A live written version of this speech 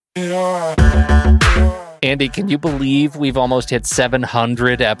Andy, can you believe we've almost hit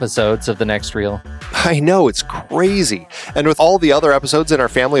 700 episodes of The Next Reel? I know, it's crazy. And with all the other episodes in our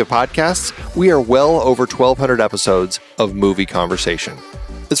family of podcasts, we are well over 1,200 episodes of movie conversation.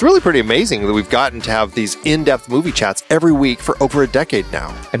 It's really pretty amazing that we've gotten to have these in-depth movie chats every week for over a decade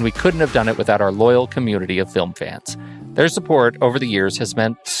now. And we couldn't have done it without our loyal community of film fans. Their support over the years has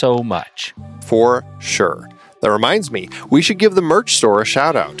meant so much. For sure. That reminds me, we should give the merch store a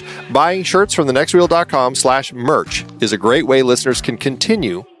shout out. Buying shirts from thenextreel.com/merch is a great way listeners can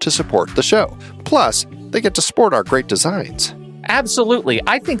continue to support the show. Plus, they get to sport our great designs. Absolutely.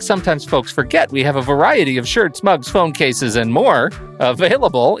 I think sometimes folks forget we have a variety of shirts, mugs, phone cases, and more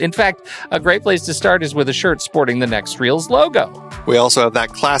available. In fact, a great place to start is with a shirt sporting the Next Reel's logo. We also have that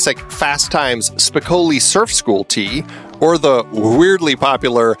classic Fast Times Spicoli Surf School tee, or the weirdly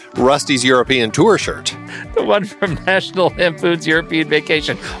popular Rusty's European Tour shirt. The one from National Lampoon's European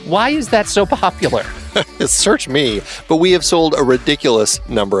Vacation. Why is that so popular? Search me, but we have sold a ridiculous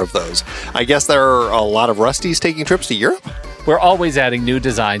number of those. I guess there are a lot of Rustys taking trips to Europe? We're always adding new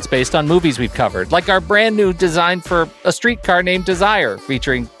designs based on movies we've covered, like our brand new design for a streetcar named Desire,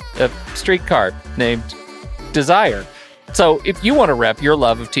 featuring a streetcar named Desire. So if you want to rep your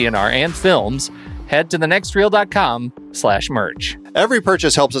love of TNR and films, head to thenextreel.com/merch. Every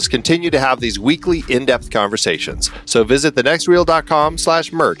purchase helps us continue to have these weekly in-depth conversations. So visit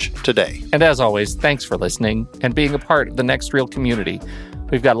thenextreel.com/merch today. And as always, thanks for listening and being a part of the Next Reel community.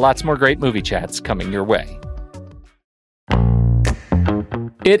 We've got lots more great movie chats coming your way.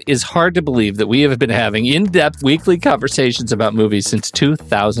 It is hard to believe that we have been having in-depth weekly conversations about movies since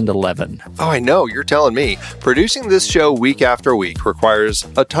 2011. Oh, I know, you're telling me. Producing this show week after week requires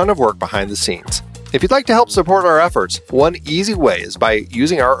a ton of work behind the scenes. If you'd like to help support our efforts, one easy way is by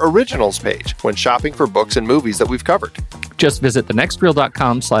using our originals page when shopping for books and movies that we've covered. Just visit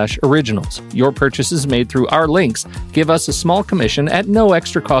thenextreel.com/originals. Your purchases made through our links give us a small commission at no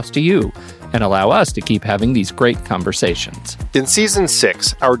extra cost to you and allow us to keep having these great conversations. In Season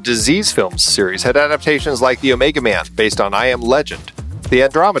 6, our Disease Films series had adaptations like The Omega Man, based on I Am Legend, The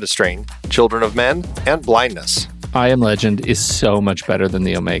Andromeda Strain, Children of Men, and Blindness. I Am Legend is so much better than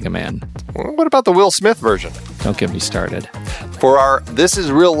The Omega Man. What about the Will Smith version? Don't get me started. For our This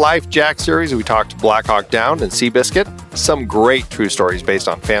Is Real Life Jack series, we talked Black Hawk Down and Seabiscuit, some great true stories based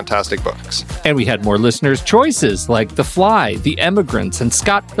on fantastic books. And we had more listeners' choices like The Fly, The Emigrants, and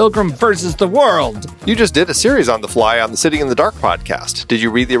Scott Pilgrim vs. the World. You just did a series on The Fly on the Sitting in the Dark podcast. Did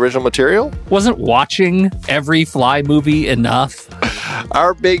you read the original material? Wasn't watching every Fly movie enough?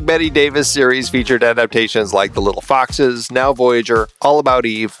 Our Big Betty Davis series featured adaptations like The Little Foxes, Now Voyager, All About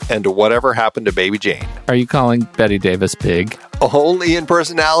Eve, and Whatever Happened to Baby Jane. Are you calling Betty Davis big? Only in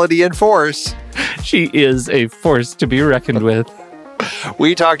personality and force. She is a force to be reckoned with.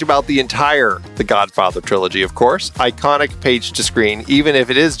 We talked about the entire The Godfather trilogy, of course. Iconic page to screen, even if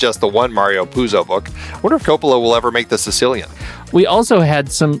it is just the one Mario Puzo book. I wonder if Coppola will ever make The Sicilian. We also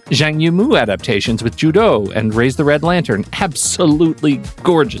had some Zhang Yimou adaptations with Judo and Raise the Red Lantern. Absolutely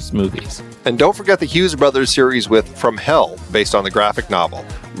gorgeous movies. And don't forget the Hughes Brothers series with From Hell, based on the graphic novel.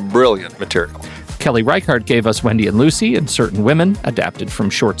 Brilliant material. Kelly Reichardt gave us Wendy and Lucy and Certain Women, adapted from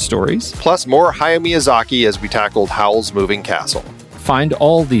short stories. Plus more Hayao Miyazaki as we tackled Howl's Moving Castle. Find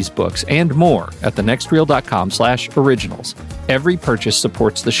all these books and more at thenextreel.com/originals. Every purchase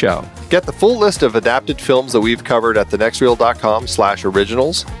supports the show. Get the full list of adapted films that we've covered at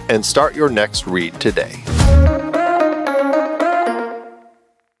thenextreel.com/originals and start your next read today.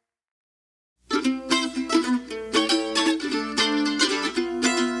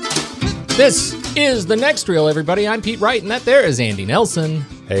 This is The Next Reel, everybody. I'm Pete Wright, and that there is Andy Nelson.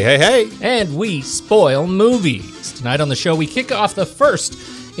 Hey, hey, hey. And we spoil movies. Tonight on the show, we kick off the first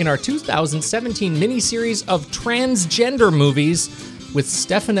in our 2017 miniseries of transgender movies with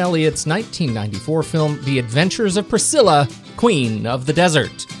Stephen Elliott's 1994 film, The Adventures of Priscilla, Queen of the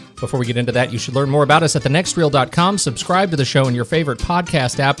Desert. Before we get into that, you should learn more about us at thenextreel.com, subscribe to the show in your favorite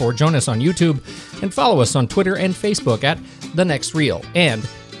podcast app, or join us on YouTube, and follow us on Twitter and Facebook at The Next Reel. And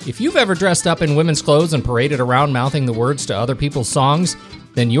if you've ever dressed up in women's clothes and paraded around mouthing the words to other people's songs,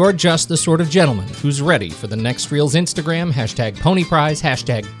 then you're just the sort of gentleman who's ready for the Next Reel's Instagram, #PonyPrize,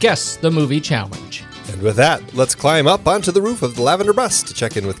 #GuessTheMovieChallenge. And with that, let's climb up onto the roof of the Lavender Bus to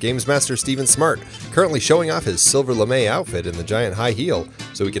check in with Games Master Steven Smart, currently showing off his silver lame outfit in the giant high heel,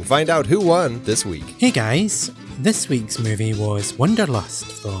 so we can find out who won this week. Hey guys, this week's movie was Wanderlust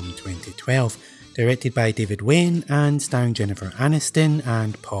from 2012, directed by David Wayne and starring Jennifer Aniston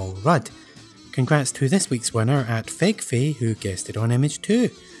and Paul Rudd. Congrats to this week's winner at FegFay, who guessed it on Image 2.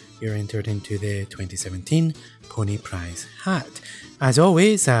 you're entered into the 2017 Pony Prize hat. As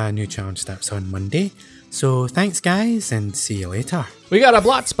always, a new challenge starts on Monday. So thanks, guys, and see you later. We got a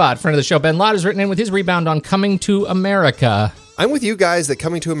blot spot. Friend of the show, Ben Lott, has written in with his rebound on Coming to America. I'm with you guys that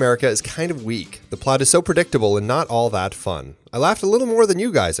Coming to America is kind of weak. The plot is so predictable and not all that fun. I laughed a little more than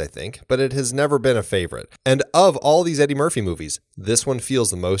you guys, I think, but it has never been a favorite. And of all these Eddie Murphy movies, this one feels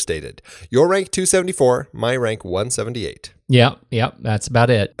the most dated. Your rank 274, my rank 178. Yep, that's about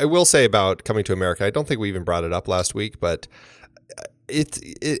it. I will say about Coming to America, I don't think we even brought it up last week, but it's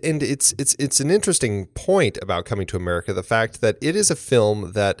an interesting point about Coming to America, the fact that it is a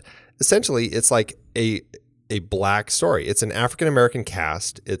film that essentially it's like a black story. It's an African-American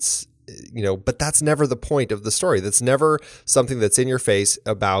cast. It's, but that's never the point of the story. That's never something that's in your face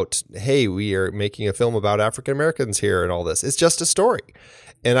about, hey, we are making a film about African-Americans here and all this. It's just a story.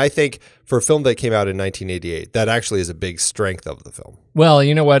 And I think for a film that came out in 1988, that actually is a big strength of the film. Well,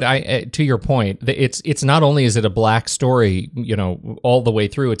 you know what? To your point, it's not only is it a black story, all the way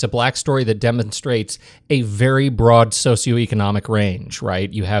through. It's a black story that demonstrates a very broad socioeconomic range,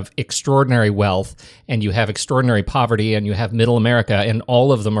 right? You have extraordinary wealth, and you have extraordinary poverty, and you have middle America, and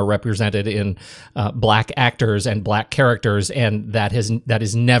all of them are represented in black actors and black characters, and that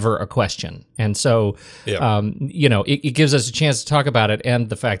is never a question. And so, it gives us a chance to talk about it, and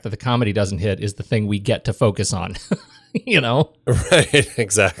the fact that the comedy doesn't hit is the thing we get to focus on. Right,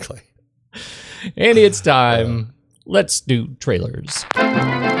 exactly. Andy, it's time. Let's do trailers.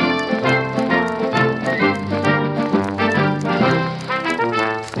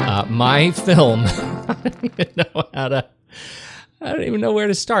 My film. I don't even know where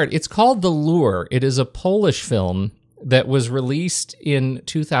to start. It's called The Lure. It is a Polish film that was released in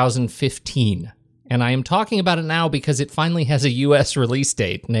 2015. And I am talking about it now because it finally has a U.S. release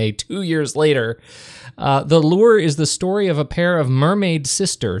date. Nay, 2 years later. The Lure is the story of a pair of mermaid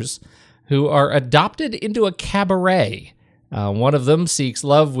sisters who are adopted into a cabaret. One of them seeks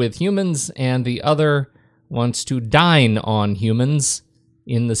love with humans, and the other wants to dine on humans.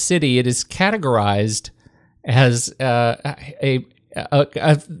 In the city, it is categorized as a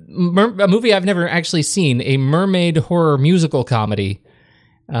movie I've never actually seen, a mermaid horror musical comedy.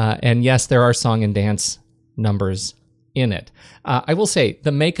 And yes, there are song and dance numbers in it. I will say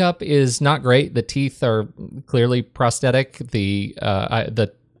the makeup is not great. The teeth are clearly prosthetic. The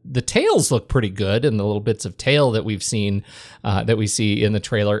tails look pretty good, and the little bits of tail that we've seen, that we see in the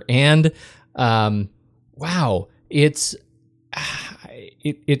trailer. And wow, it's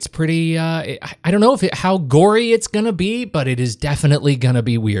pretty. I don't know how gory it's gonna be, but it is definitely gonna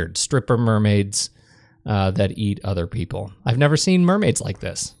be weird. Stripper mermaids that eat other people. I've never seen mermaids like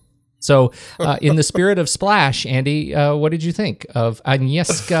this. So, in the spirit of Splash, Andy, what did you think of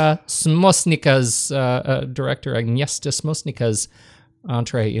Agnieszka Smosnika's, director Agnieszka Smosnika's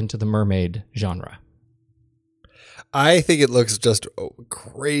entree into the mermaid genre? I think it looks just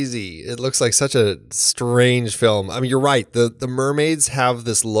crazy. It looks like such a strange film. I mean, you're right. The mermaids have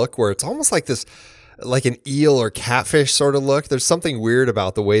this look where it's almost like this, like an eel or catfish sort of look. There's something weird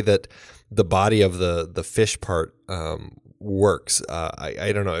about the way that the body of the fish part works.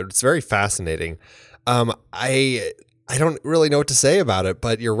 I don't know. It's very fascinating. I don't really know what to say about it,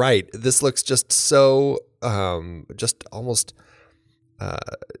 but you're right. This looks just so just almost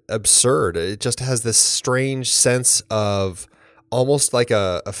absurd. It just has this strange sense of almost like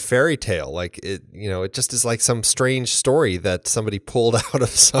a fairy tale. Like it just is like some strange story that somebody pulled out of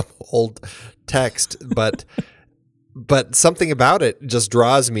some old text, but something about it just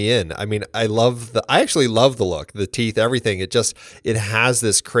draws me in. I mean, I actually love the look, the teeth, everything. It has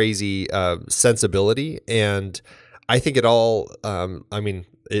this crazy sensibility, and I think it all,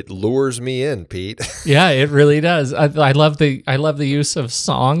 it lures me in, Pete. Yeah, it really does. I love the use of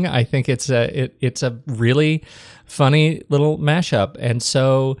song. I think it's a really funny little mashup. And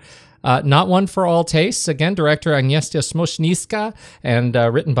so, not one for all tastes. Again, director Agnieszka Smosnicka and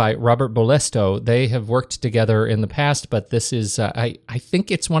written by Robert Bolesto. They have worked together in the past, but this is, I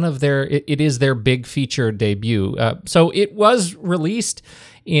think it's one of their, it is their big feature debut. So it was released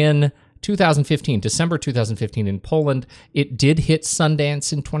in 2015, December 2015 in Poland. It did hit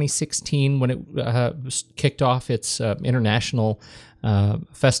Sundance in 2016 when it kicked off its international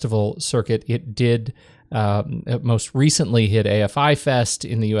festival circuit. It did most recently hit AFI Fest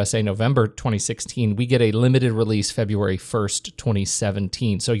in the USA November 2016. We get a limited release February 1st,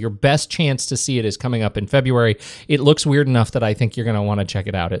 2017. So your best chance to see it is coming up in February. It looks weird enough that I think you're going to want to check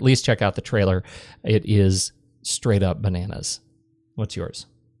it out. At least check out the trailer. It is straight up bananas. What's yours?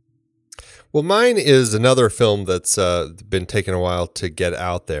 Well, mine is another film that's been taking a while to get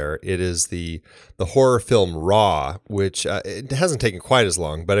out there. It is the horror film Raw, which it hasn't taken quite as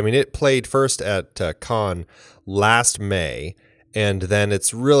long, but I mean, it played first at Cannes last May, and then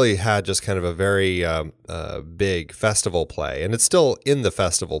it's really had just kind of a very big festival play, and it's still in the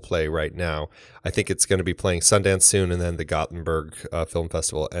festival play right now. I think it's going to be playing Sundance soon, and then the Gothenburg Film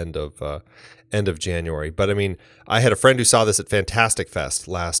Festival end of January. But I mean, I had a friend who saw this at Fantastic Fest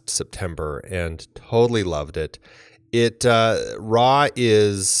last September and totally loved it. Raw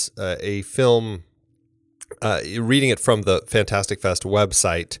is a film. Reading it from the Fantastic Fest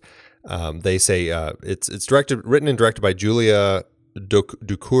website, they say it's written and directed by Julia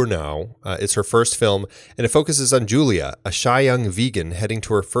Ducournau. It's her first film, and it focuses on Julia, a shy young vegan heading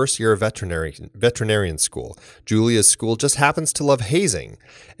to her first year of veterinarian school. Julia's school just happens to love hazing,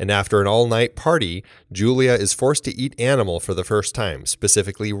 and after an all-night party, Julia is forced to eat animal for the first time,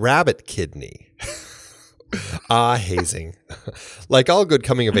 specifically rabbit kidney. Hazing. Like all good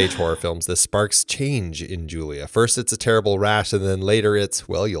coming-of-age horror films, this sparks change in Julia. First, it's a terrible rash, and then later it's,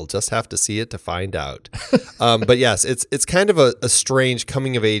 well, you'll just have to see it to find out. But yes, it's kind of a strange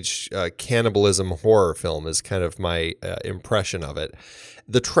coming-of-age cannibalism horror film is kind of my impression of it.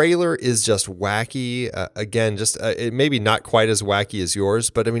 The trailer is just wacky. Again, just it maybe not quite as wacky as yours,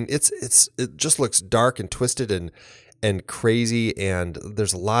 but I mean, it just looks dark and twisted and crazy, and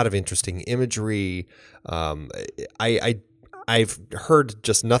there's a lot of interesting imagery. I've heard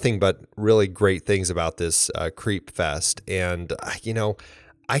just nothing but really great things about this Creep Fest, and I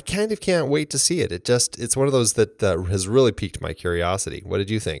kind of can't wait to see it. It's one of those that has really piqued my curiosity. What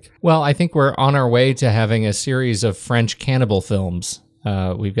did you think? Well, I think we're on our way to having a series of French cannibal films.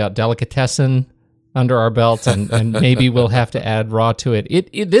 We've got Delicatessen under our belt, and maybe we'll have to add Raw to it.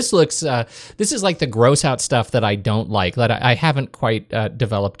 This is like the gross out stuff that I don't like, that I haven't quite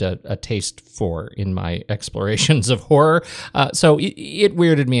developed a taste for in my explorations of horror. So it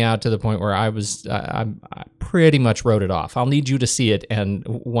weirded me out to the point where I pretty much wrote it off. I'll need you to see it, and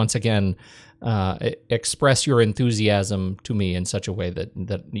once again, express your enthusiasm to me in such a way that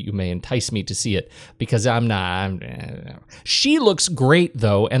you may entice me to see it, because she looks great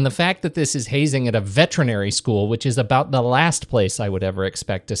though, and the fact that this is hazing at a veterinary school, which is about the last place I would ever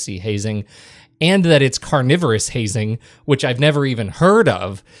expect to see hazing, and that it's carnivorous hazing, which I've never even heard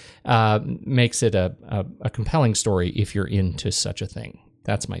of, makes it a compelling story if you're into such a thing.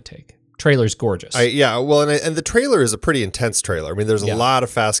 That's my take. Trailer's gorgeous. And the trailer is a pretty intense trailer. I mean, there's a lot of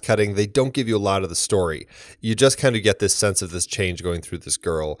fast cutting. They don't give you a lot of the story. You just kind of get this sense of this change going through this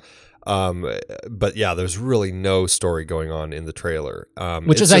girl. But yeah, there's really no story going on in the trailer.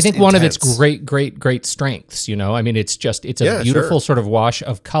 Which is, I think, one of its great strengths. I mean, it's a beautiful sort of wash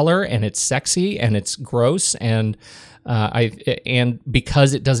of color, and it's sexy, and it's gross, and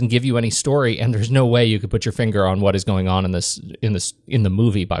because it doesn't give you any story, and there's no way you could put your finger on what is going on in the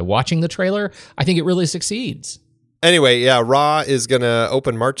movie by watching the trailer, I think it really succeeds. Anyway, yeah, Raw is going to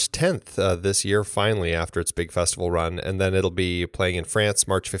open March 10th this year, finally, after its big festival run, and then it'll be playing in France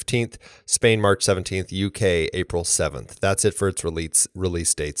March 15th, Spain March 17th, UK April 7th. That's it for its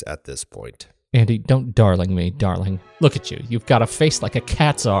release dates at this point. Andy, don't darling me, darling. Look at you. You've got a face like a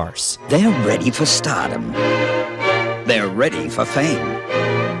cat's arse. They're ready for stardom. They're ready for fame.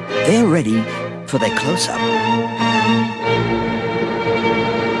 They're ready for their close-up.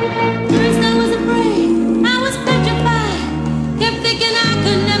 First I was afraid, I was petrified. Kept thinking I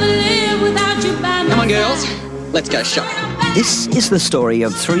could never live without you by my side. Come on, girls. Let's go shopping. This is the story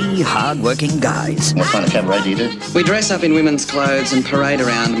of three hard-working guys What kind of cabaret do you do? We dress up in women's clothes and parade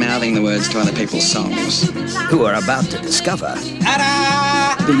around mouthing the words to other people's songs. who are about to discover Been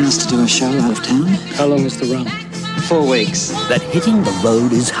asked to do a show out of town? How long is the run? 4 weeks. that hitting the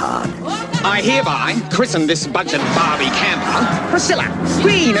road is hard. I hereby christen this bunch of Barbie camper Priscilla,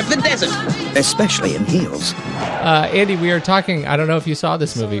 Queen of the Desert. Especially in heels. Andy, we are talking, I don't know if you saw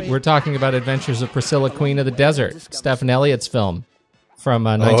this movie, we're talking about Adventures of Priscilla, Queen of the Desert, Stephen Elliott's film from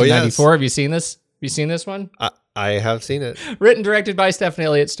 1994. Yes. Have you seen this? Have you seen this one? I have seen it. Written, directed by Stephen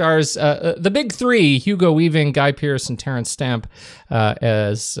Elliott, stars the big three: Hugo Weaving, Guy Pearce, and Terrence Stamp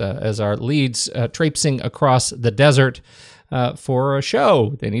as our leads, traipsing across the desert for a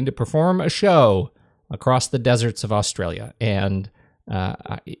show. They need to perform a show across the deserts of Australia, and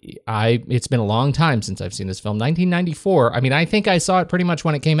it's been a long time since I've seen this film. 1994. I mean, I think I saw it pretty much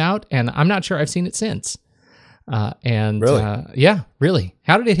when it came out, and I'm not sure I've seen it since. Really? Yeah, really.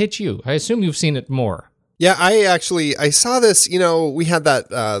 How did it hit you? I assume you've seen it more. Yeah, I saw this, we had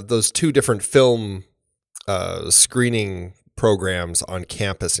those two different film screening programs on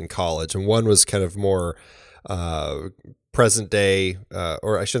campus in college, and one was kind of more present day,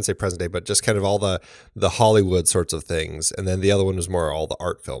 or I shouldn't say present day, but just kind of all the Hollywood sorts of things. And then the other one was more all the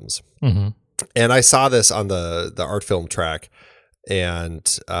art films. Mm-hmm. And I saw this on the art film track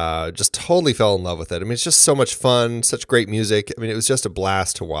and just totally fell in love with it. I mean, it's just so much fun, such great music. I mean, it was just a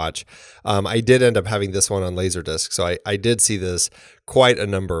blast to watch. I did end up having this one on Laserdisc, so I did see this quite a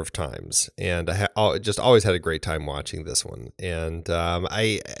number of times, and I just always had a great time watching this one. And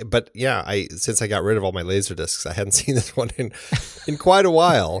since I got rid of all my Laserdiscs, I hadn't seen this one in quite a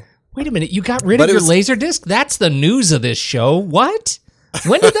while. Wait a minute, you got rid of your Laserdisc? That's the news of this show. What?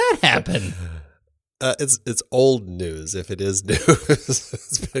 When did that happen? It's old news, if it is news.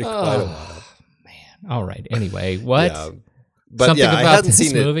 It's been quite a while. Man. All right. Anyway, what? Yeah. But something yeah, about I hadn't this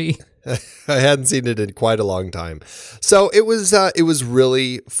seen movie? I hadn't seen it in quite a long time. So it was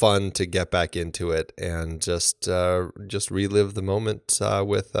really fun to get back into it and just relive the moment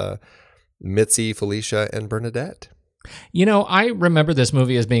with Mitzi, Felicia, and Bernadette. You know, I remember this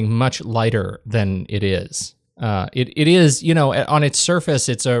movie as being much lighter than it is. It is, you know, on its surface,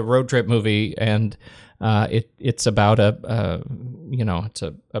 it's a road trip movie, and it's about a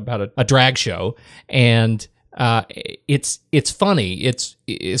drag show, and it's funny.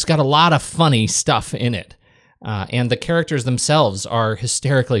 It's got a lot of funny stuff in it, and the characters themselves are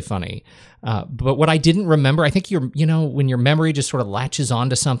hysterically funny. But what I didn't remember, I think when your memory just sort of latches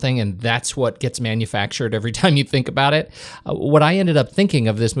onto something and that's what gets manufactured every time you think about it. What I ended up thinking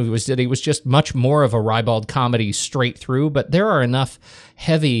of this movie was that it was just much more of a ribald comedy straight through, but there are enough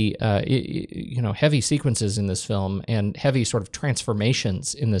heavy sequences in this film and heavy sort of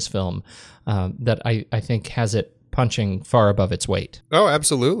transformations in this film that I think has it punching far above its weight. Oh,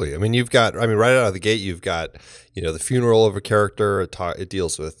 absolutely. I mean, right out of the gate, you've got, the funeral of a character. It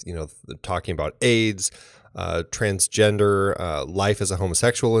deals with, talking about AIDS, transgender, life as a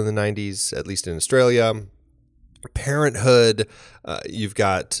homosexual in the 90s, at least in Australia, parenthood. You've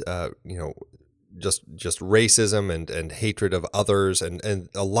got, just racism and hatred of others and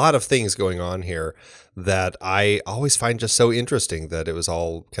a lot of things going on here that I always find just so interesting that it was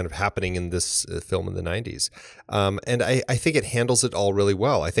all kind of happening in this film in the 90s. And I think it handles it all really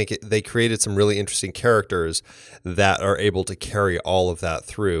well. I think they created some really interesting characters that are able to carry all of that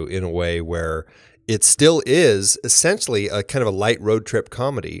through in a way where it still is essentially a kind of a light road trip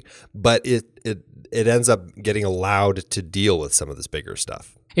comedy, but it ends up getting allowed to deal with some of this bigger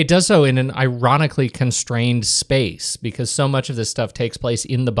stuff. It does so in an ironically constrained space because so much of this stuff takes place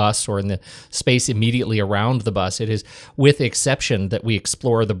in the bus or in the space immediately around the bus. It is with exception that we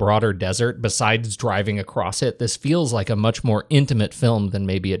explore the broader desert besides driving across it. This feels like a much more intimate film than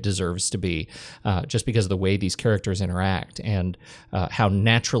maybe it deserves to be just because of the way these characters interact and how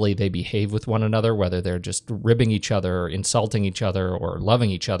naturally they behave with one another, whether they're just ribbing each other, or insulting each other, or loving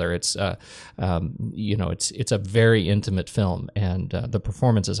each other. It's a very intimate film, and the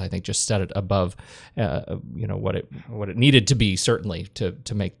performance I think just set it above, what it needed to be, certainly to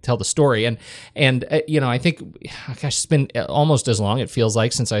tell the story. And I think, gosh, it's been almost as long, it feels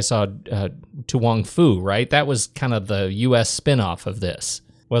like, since I saw To Wong Fu, right? That was kind of the U.S. spin-off of this,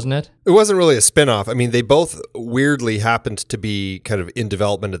 wasn't it? It wasn't really a spin-off. I mean, they both weirdly happened to be kind of in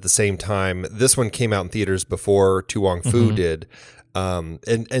development at the same time. This one came out in theaters before To Wong Fu did.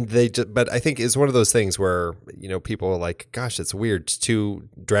 But I think it's one of those things where, people are like, gosh, it's weird. It's two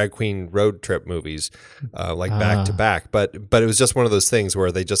drag queen road trip movies, back to back. But it was just one of those things where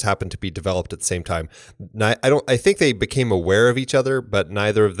they just happened to be developed at the same time. I think they became aware of each other, but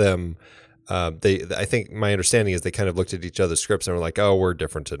neither of them, I think my understanding is they kind of looked at each other's scripts and were like, oh, we're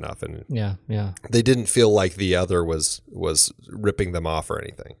different enough. And yeah. They didn't feel like the other was ripping them off or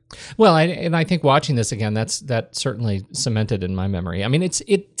anything. Well, I think watching this again, that certainly cemented in my memory. I mean,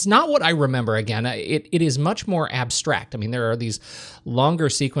 it's not what I remember again. It is much more abstract. I mean, there are these longer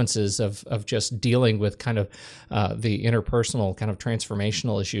sequences of just dealing with kind of the interpersonal kind of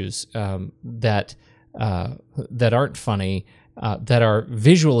transformational issues that aren't funny. That are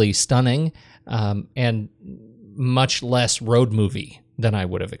visually stunning and much less road movie than I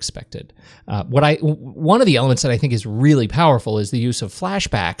would have expected. One of the elements that I think is really powerful is the use of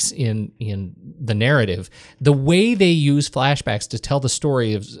flashbacks in the narrative. The way they use flashbacks to tell the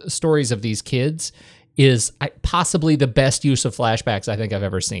stories of these kids is possibly the best use of flashbacks I think I've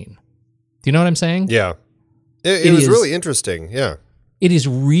ever seen. Do you know what I'm saying? Yeah. It was really interesting. Yeah. It is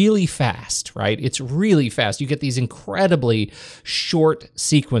really fast, right? It's really fast. You get these incredibly short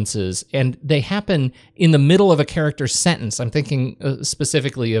sequences, and they happen in the middle of a character's sentence. I'm thinking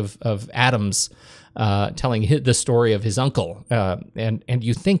specifically of Adams telling the story of his uncle, and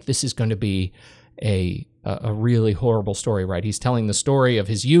you think this is going to be a a really horrible story, right? He's telling the story of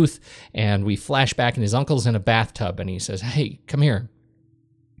his youth, and we flash back, and his uncle's in a bathtub, and he says, "Hey, come here,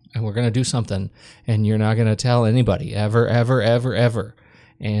 and we're going to do something, and you're not going to tell anybody, ever, ever, ever, ever.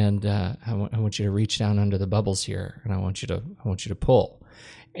 And I want you to reach down under the bubbles here, and I want you to pull."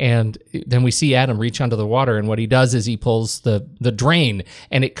 And then we see Adam reach under the water, and what he does is he pulls the drain,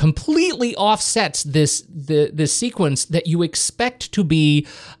 and it completely offsets this sequence that you expect to be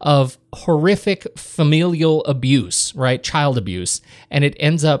of horrific familial abuse, right? Child abuse, and it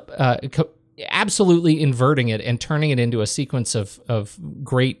ends up absolutely inverting it and turning it into a sequence of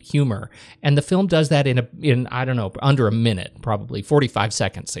great humor. And the film does that in I don't know, under a minute, probably 45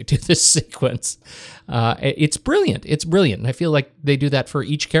 seconds. They do this sequence. It's brilliant. It's brilliant. And I feel like they do that for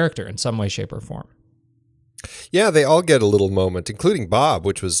each character in some way, shape, or form. Yeah, they all get a little moment, including Bob,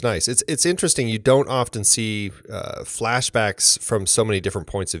 which was nice. It's interesting. You don't often see flashbacks from so many different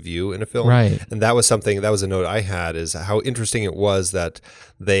points of view in a film. Right. And that was a note I had, is how interesting it was that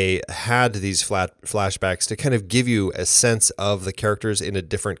they had these flashbacks to kind of give you a sense of the characters in a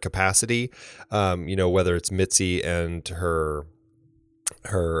different capacity. Whether it's Mitzi and her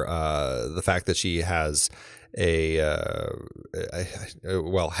the fact that she has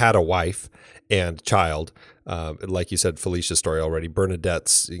had a wife and child, like you said, Felicia's story already,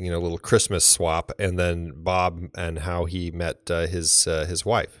 Bernadette's little Christmas swap, and then Bob and how he met his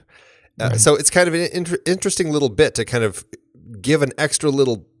wife. Right. So it's kind of an interesting little bit to kind of give an extra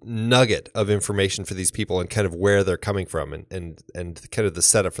little nugget of information for these people and kind of where they're coming from and kind of the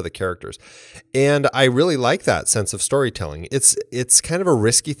setup for the characters. And I really like that sense of storytelling. It's kind of a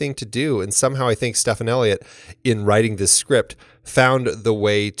risky thing to do. And somehow I think Stephen Elliott, in writing this script, found the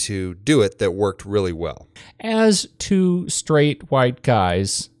way to do it that worked really well. As two straight white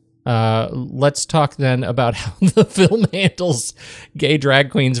guys, let's talk then about how the film handles gay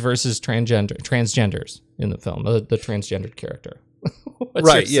drag queens versus transgenders in the film, the transgendered character.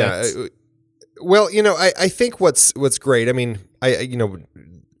 Right, yeah. Well, I think what's great, I mean,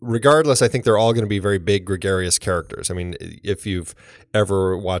 regardless, I think they're all going to be very big, gregarious characters. I mean, if you've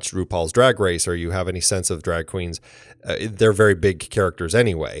ever watched RuPaul's Drag Race or you have any sense of drag queens, they're very big characters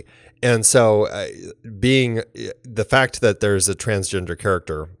anyway. And so being the fact that there's a transgender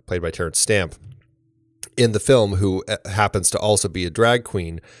character played by Terrence Stamp in the film who happens to also be a drag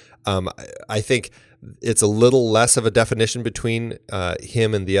queen, I think it's a little less of a definition between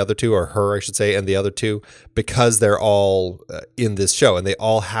him and the other two, or her, I should say, and the other two, because they're all in this show and they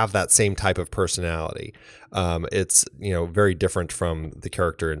all have that same type of personality. It's very different from the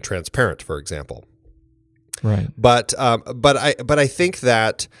character in Transparent, for example. Right. But I think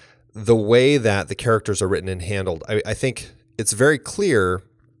that the way that the characters are written and handled, I think it's very clear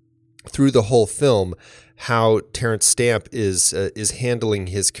through the whole film how Terrence Stamp is handling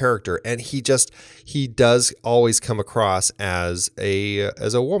his character, and he does always come across as a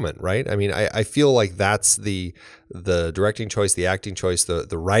woman, right? I mean, I feel like that's the directing choice, the acting choice,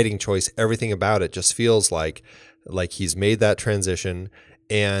 the writing choice, everything about it just feels like he's made that transition.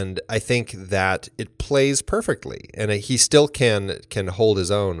 And I think that it plays perfectly, and he still can hold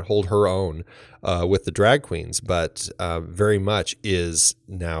her own with the drag queens, but very much is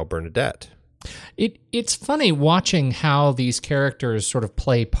now Bernadette. It's funny watching how these characters sort of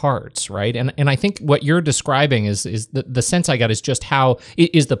play parts, right? And I think what you're describing is the sense I got is just how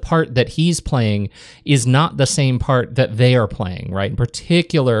is the part that he's playing is not the same part that they are playing, right? In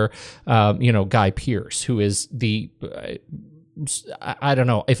particular, Guy Pearce, who is the I don't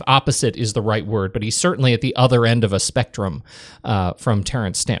know if opposite is the right word, but he's certainly at the other end of a spectrum from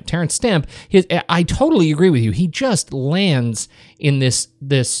Terrence Stamp. Terrence Stamp, I totally agree with you. He just lands in this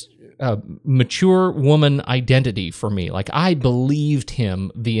mature woman identity for me. Like, I believed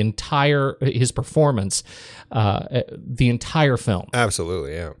him his performance, the entire film.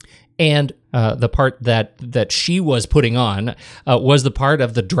 Absolutely, yeah. And the part that she was putting on was the part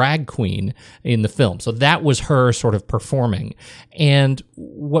of the drag queen in the film. So that was her sort of performing. And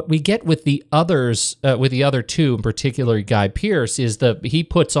what we get with the others, with the other two, in particular Guy Pearce, is he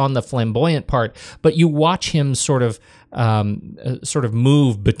puts on the flamboyant part, but you watch him sort of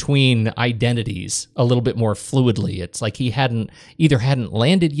move between identities a little bit more fluidly. It's like he hadn't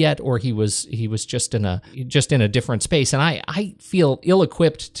landed yet, or he was just in a different space. And I feel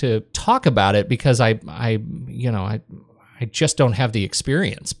ill-equipped to talk about it because I just don't have the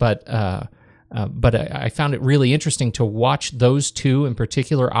experience. But I found it really interesting to watch those two in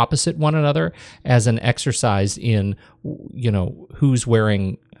particular opposite one another as an exercise in who's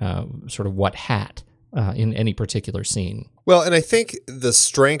wearing sort of what hat in any particular scene. Well, and I think the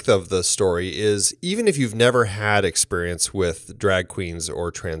strength of the story is, even if you've never had experience with drag queens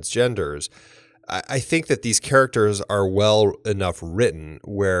or transgenders, I think that these characters are well enough written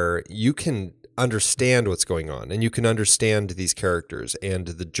where you can understand what's going on, and you can understand these characters and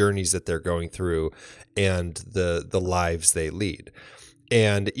the journeys that they're going through and the lives they lead.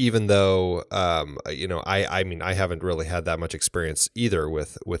 And even though, I mean, I haven't really had that much experience either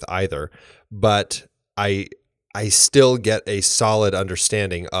with either, but I still get a solid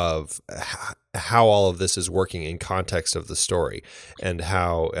understanding of how all of this is working in context of the story, and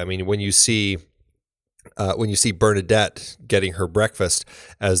how, I mean, when you see Bernadette getting her breakfast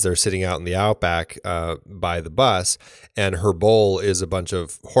as they're sitting out in the outback by the bus, and her bowl is a bunch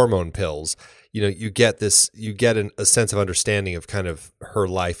of hormone pills, you get a sense of understanding of kind of her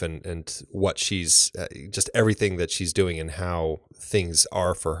life and what she's just everything that she's doing and how things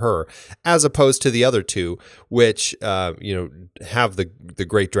are for her, as opposed to the other two, which have the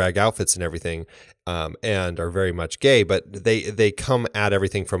great drag outfits and everything, and are very much gay, but they come at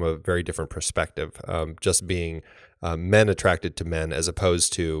everything from a very different perspective, just being men attracted to men, as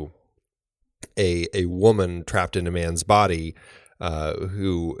opposed to a woman trapped in a man's body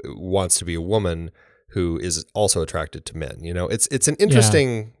who wants to be a woman who is also attracted to men. It's an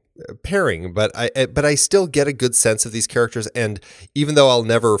interesting pairing, but I still get a good sense of these characters, and even though I'll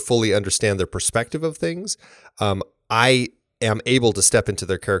never fully understand their perspective of things, I am able to step into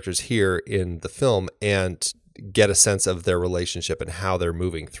their characters here in the film and get a sense of their relationship and how they're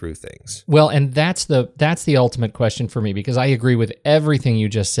moving through things. Well, and that's the ultimate question for me, because I agree with everything you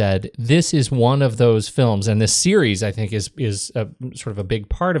just said. This is one of those films, and this series, I think, is a, sort of a big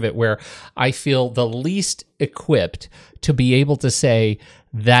part of it, where I feel the least equipped to be able to say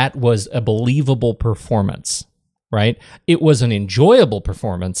that was a believable performance. Right? It was an enjoyable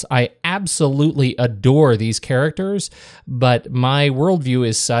performance. I absolutely adore these characters, but my worldview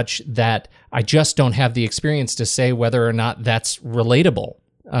is such that I just don't have the experience to say whether or not that's relatable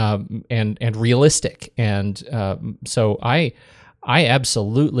and realistic. And so I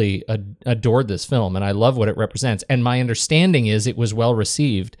absolutely adored this film, and I love what it represents. And my understanding is it was well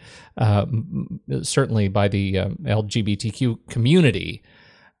received, certainly by the LGBTQ community.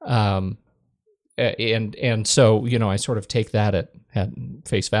 And so, I sort of take that at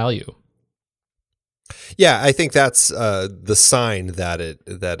face value. Yeah, I think that's the sign that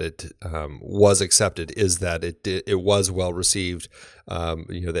it was accepted, is that it was well received.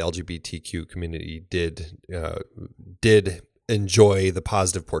 The LGBTQ community did enjoy the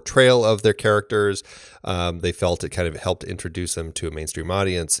positive portrayal of their characters. They felt it kind of helped introduce them to a mainstream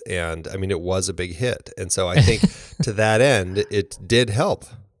audience, and I mean, it was a big hit. And so I think to that end, it did help.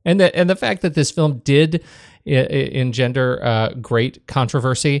 And the fact that this film did engender great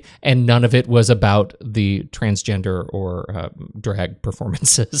controversy, and none of it was about the transgender or drag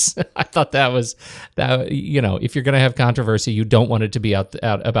performances. I thought that if you're going to have controversy, you don't want it to be out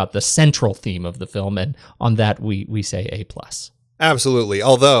about the central theme of the film, and on that we say A+. Absolutely.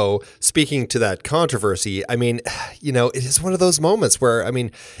 Although, speaking to that controversy, I mean, it is one of those moments where, I mean,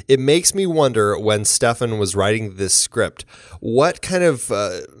 it makes me wonder, when Stefan was writing this script, what kind of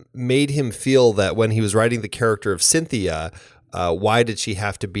made him feel that when he was writing the character of Cynthia, why did she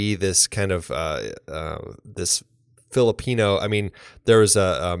have to be this kind of this Filipino? I mean, there was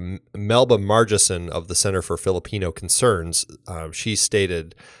a Melba Margison of the Center for Filipino Concerns. She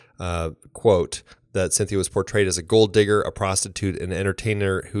stated, quote, that Cynthia was portrayed as a gold digger, a prostitute, an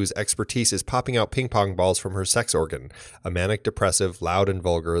entertainer whose expertise is popping out ping pong balls from her sex organ, a manic depressive, loud and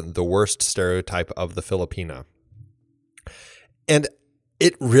vulgar, the worst stereotype of the Filipina. And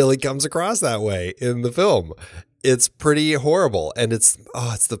it really comes across that way in the film. It's pretty horrible, and it's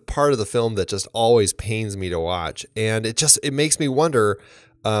the part of the film that just always pains me to watch, and it makes me wonder,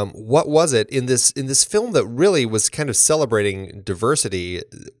 what was it in this film that really was kind of celebrating diversity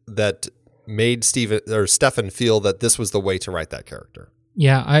that made Stefan feel that this was the way to write that character?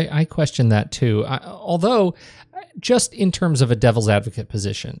 Yeah, I question that too. Although, just in terms of a devil's advocate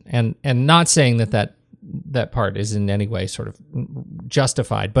position, and not saying that part is in any way sort of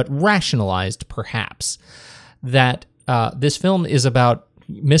justified, but rationalized perhaps, that this film is about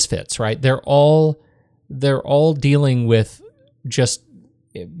misfits, right? They're all dealing with just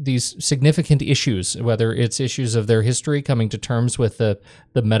these significant issues, whether it's issues of their history, coming to terms with the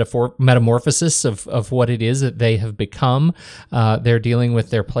metamorphosis of what it is that they have become. They're dealing with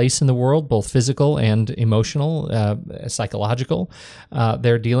their place in the world, both physical and emotional, psychological.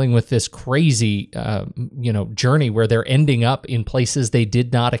 They're dealing with this crazy, journey where they're ending up in places they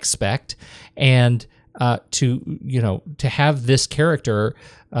did not expect. And to have this character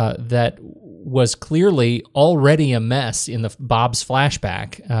that was clearly already a mess in the Bob's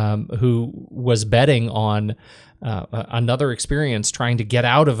flashback, who was betting on another experience, trying to get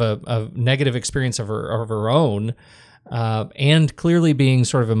out of a negative experience of her own, and clearly being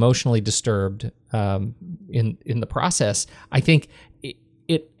sort of emotionally disturbed in the process. I think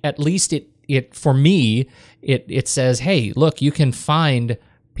it at least for me it says, hey, look, you can find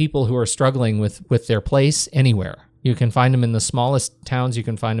people who are struggling with their place anywhere. You can find them in the smallest towns. You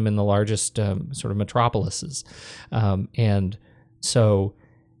can find them in the largest sort of metropolises. And so,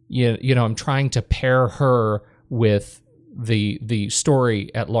 I'm trying to pair her with the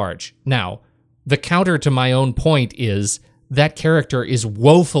story at large. Now, the counter to my own point is that character is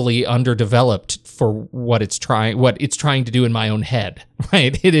woefully underdeveloped for what it's trying to do in my own head,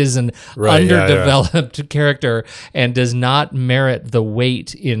 right? It is an underdeveloped character and does not merit the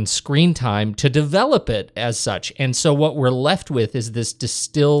weight in screen time to develop it as such. And so what we're left with is this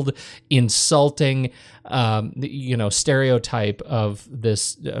distilled, insulting, stereotype of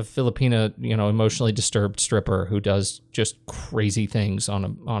this Filipina, emotionally disturbed stripper who does just crazy things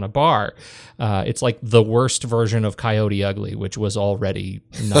on a bar. It's like the worst version of Coyote Ugly, which was already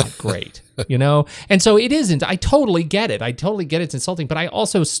not great, And so it isn't. I totally get it. It's insulting, but I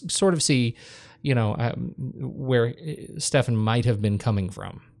also sort of see, where Stefan might have been coming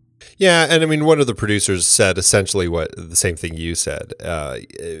from. Yeah, and I mean, one of the producers said essentially the same thing you said,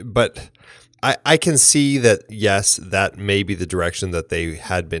 but I can see that, yes, that may be the direction that they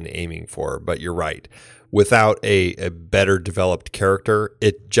had been aiming for, but you're right. Without a better developed character,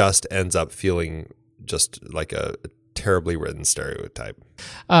 it just ends up feeling just like a terribly written stereotype.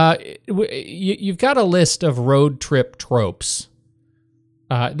 You've got a list of road trip tropes.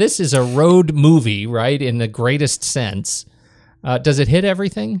 This is a road movie, right, in the greatest sense. Does it hit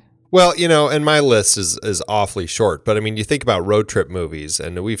everything? Well, and my list is awfully short, but I mean, you think about road trip movies,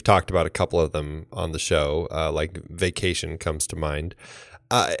 and we've talked about a couple of them on the show, like Vacation comes to mind.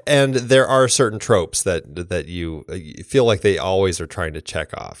 And there are certain tropes that you feel like they always are trying to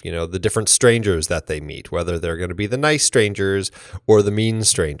check off. The different strangers that they meet, whether they're going to be the nice strangers or the mean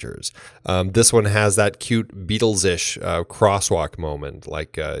strangers. This one has that cute Beatles-ish crosswalk moment,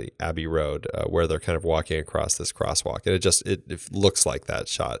 like Abbey Road, where they're kind of walking across this crosswalk, and it looks like that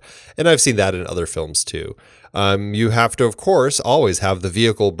shot. And I've seen that in other films too. You have to, of course, always have the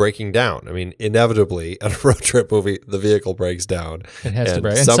vehicle breaking down. I mean, inevitably, in a road trip movie, the vehicle breaks down. It has to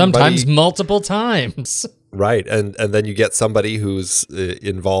break, and sometimes multiple times. Right, and then you get somebody who's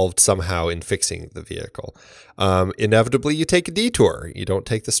involved somehow in fixing the vehicle. Inevitably, you take a detour. You don't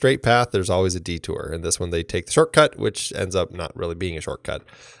take the straight path. There's always a detour. And this one, they take the shortcut, which ends up not really being a shortcut.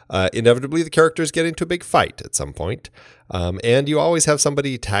 Inevitably, the characters get into a big fight at some point. And you always have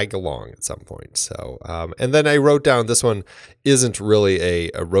somebody tag along at some point. So, and then I wrote down, this one isn't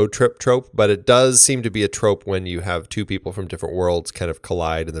really a road trip trope, but it does seem to be a trope when you have two people from different worlds kind of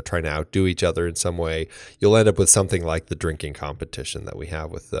collide and they're trying to outdo each other in some way. You'll end up with something like the drinking competition that we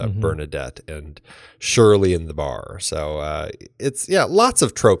have with Bernadette and Shirley in the bar. So it's, lots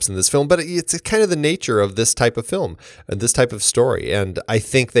of tropes in this film, but it's kind of the nature of this type of film and this type of story. And I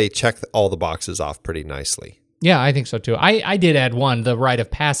think they check all the boxes off pretty nicely. Yeah, I think so too. I did add one, the rite of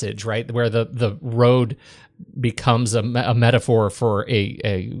passage, right, where the road becomes a metaphor for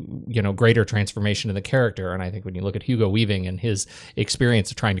a greater transformation in the character. And I think when you look at Hugo Weaving and his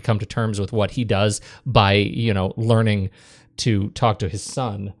experience of trying to come to terms with what he does by learning to talk to his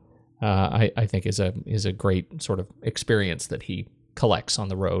son, I think is a great sort of experience that he collects on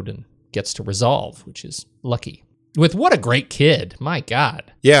the road and gets to resolve, which is lucky. With what a great kid. My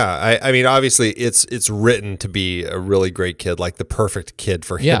God. Yeah. I mean, obviously it's written to be a really great kid, like the perfect kid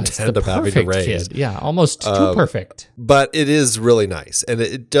for him to end up having to raise. Kid. Yeah. Almost too perfect. But it is really nice. And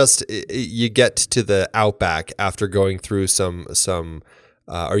you get to the Outback after going through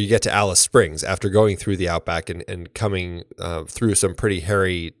or you get to Alice Springs after going through the Outback and coming through some pretty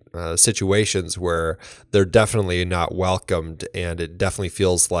hairy situations where they're definitely not welcomed, and it definitely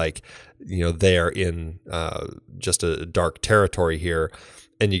feels like they're in just a dark territory here.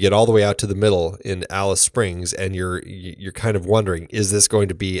 And you get all the way out to the middle in Alice Springs, and you're kind of wondering, is this going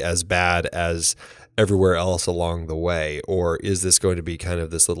to be as bad as everywhere else along the way, or is this going to be kind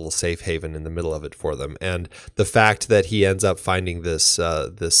of this little safe haven in the middle of it for them? And the fact that he ends up finding this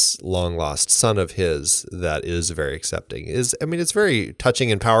long lost son of his that is very accepting it's very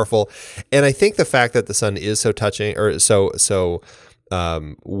touching and powerful. And I think the fact that the son is so touching or so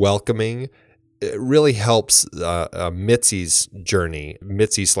welcoming, it really helps Mitzi's journey.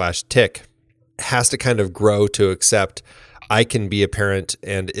 Mitzi / Tick has to kind of grow to accept, I can be a parent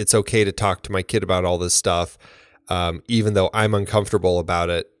and it's okay to talk to my kid about all this stuff, even though I'm uncomfortable about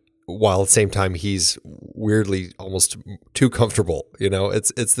it, while at the same time he's weirdly almost too comfortable.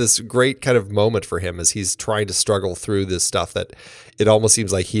 It's this great kind of moment for him as he's trying to struggle through this stuff that it almost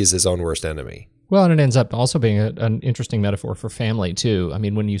seems like he's his own worst enemy. Well, and it ends up also being an interesting metaphor for family too. I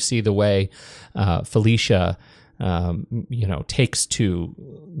mean, when you see the way Felicia, takes to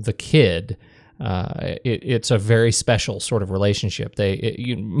the kid, it's a very special sort of relationship.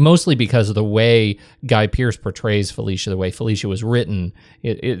 Mostly because of the way Guy Pearce portrays Felicia, the way Felicia was written.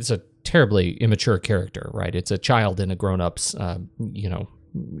 It's a terribly immature character, right? It's a child in a grown-up's,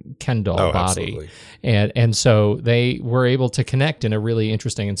 Ken doll body. Absolutely. And so they were able to connect in a really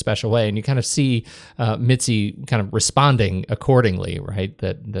interesting and special way. And you kind of see Mitzi kind of responding accordingly, right?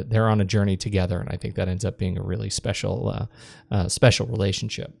 That they're on a journey together. And I think that ends up being a really special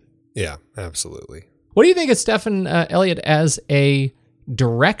relationship. Yeah, absolutely. What do you think of Stephen Elliott as a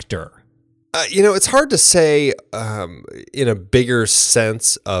director? It's hard to say in a bigger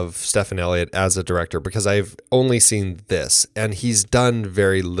sense of Stephen Elliott as a director because I've only seen this, and he's done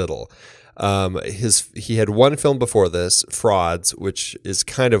very little. He had one film before this, Frauds, which is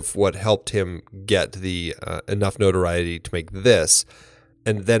kind of what helped him get the enough notoriety to make this.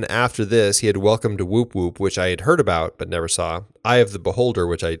 And then after this, he had Welcome to Whoop Whoop, which I had heard about but never saw. Eye of the Beholder,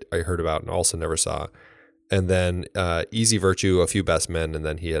 which I heard about and also never saw. And then Easy Virtue, A Few Best Men, and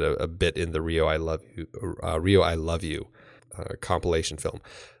then he had a bit in the Rio I Love You compilation film.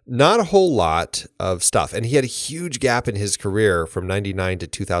 Not a whole lot of stuff. And he had a huge gap in his career from 99 to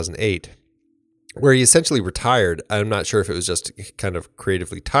 2008, where he essentially retired. I'm not sure if it was just kind of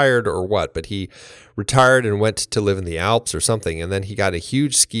creatively tired or what, but he retired and went to live in the Alps or something. And then he got a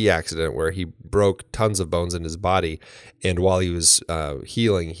huge ski accident where he broke tons of bones in his body. And while he was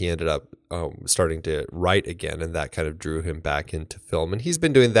healing, he ended up starting to write again. And that kind of drew him back into film. And he's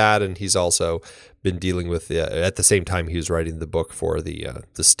been doing that. And he's also been dealing with, at the same time, he was writing the book for the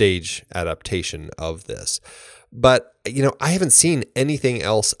stage adaptation of this. But, I haven't seen anything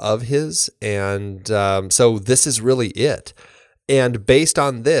else of his, and so this is really it. And based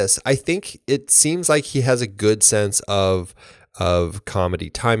on this, I think it seems like he has a good sense of comedy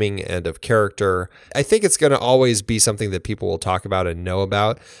timing and of character. I think it's going to always be something that people will talk about and know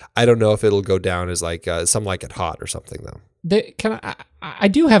about. I don't know if it'll go down as like Some Like It Hot or something, though. I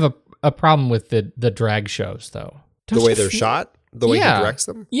do have a problem with the drag shows, though. The way they're shot? The way he directs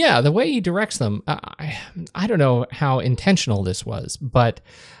them? Yeah, the way he directs them. I don't know how intentional this was, but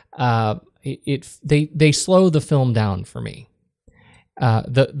they slow the film down for me.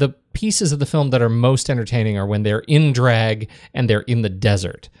 The pieces of the film that are most entertaining are when they're in drag and they're in the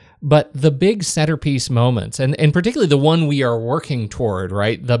desert. But the big centerpiece moments, and particularly the one we are working toward,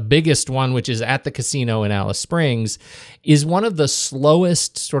 right? The biggest one, which is at the casino in Alice Springs, is one of the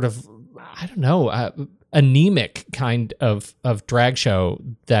slowest sort of, anemic kind of drag show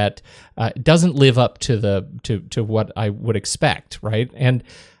that doesn't live up to what I would expect, right? And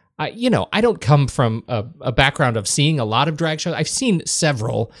I don't come from a background of seeing a lot of drag shows. I've seen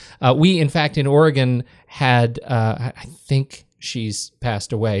several. We, in fact, in Oregon had I think she's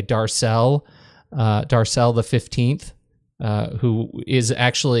passed away, Darcel the 15th, who is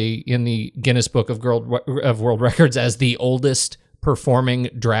actually in the Guinness Book of World Records as the oldest performing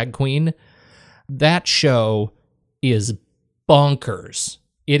drag queen. That show is bonkers.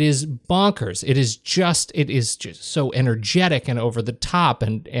 It is bonkers. It is just so energetic and over the top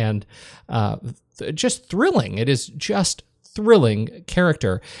and just thrilling. It is just thrilling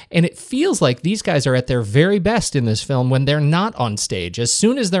character. And it feels like these guys are at their very best in this film when they're not on stage. As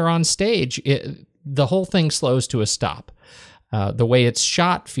soon as they're on stage, the whole thing slows to a stop. The way it's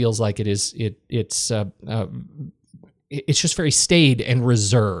shot feels like it's just very staid and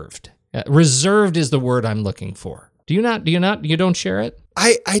reserved. Reserved is the word I'm looking for. Do you not? You don't share it?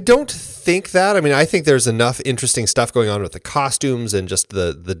 I don't think that. I mean, I think there's enough interesting stuff going on with the costumes and just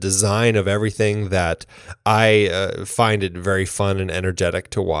the design of everything that I find it very fun and energetic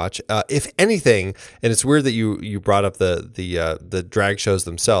to watch. If anything, and it's weird that you brought up the drag shows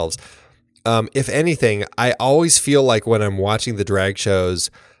themselves. If anything, I always feel like when I'm watching the drag shows,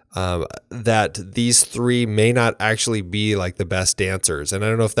 that these three may not actually be like the best dancers. And I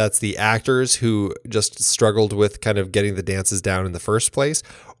don't know if that's the actors who just struggled with kind of getting the dances down in the first place,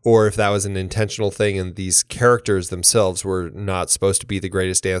 or if that was an intentional thing and these characters themselves were not supposed to be the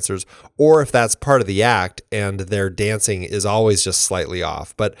greatest dancers, or if that's part of the act and their dancing is always just slightly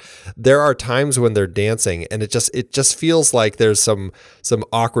off. But there are times when they're dancing and it just feels like there's some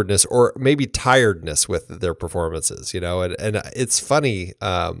awkwardness or maybe tiredness with their performances, and it's funny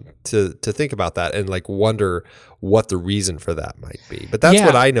to think about that and like wonder what the reason for that might be. But that's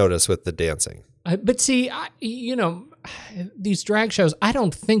what I notice with the dancing. But see, these drag shows, I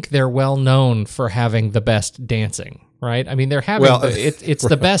don't think they're well known for having the best dancing, right? I mean, they're having it's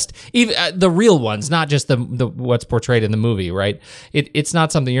the best, even the real ones, not just the what's portrayed in the movie, right? It's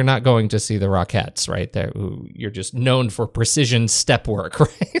not something you're not going to see the Rockettes, right? You're just known for precision step work,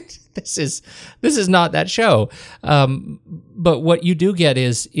 right? This is not that show. But what you do get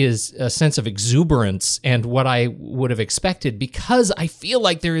is a sense of exuberance and what I would have expected, because I feel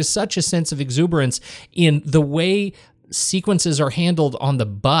like there is such a sense of exuberance in the way sequences are handled on the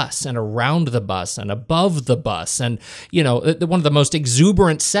bus and around the bus and above the bus. And, one of the most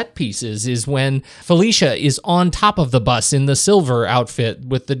exuberant set pieces is when Felicia is on top of the bus in the silver outfit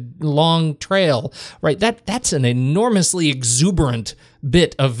with the long trail, right? That's an enormously exuberant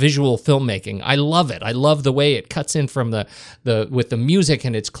bit of visual filmmaking. I love it. I love the way it cuts in from the with the music,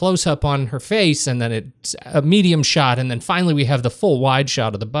 and it's close up on her face, and then it's a medium shot, and then finally we have the full wide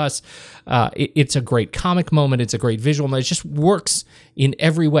shot of the bus. It's a great comic moment. It's a great visual moment. It just works in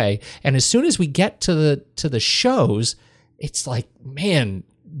every way. And as soon as we get to the shows, it's like, man,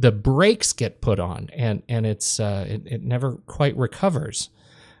 the brakes get put on, and it never quite recovers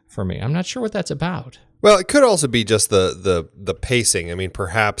for me. I'm not sure what that's about. Well, it could also be just the pacing. I mean,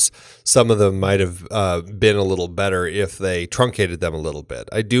 perhaps some of them might have been a little better if they truncated them a little bit.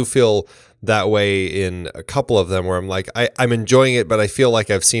 I do feel that way in a couple of them where I'm like, I'm enjoying it, but I feel like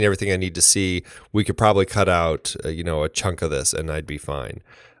I've seen everything I need to see. We could probably cut out, a chunk of this and I'd be fine.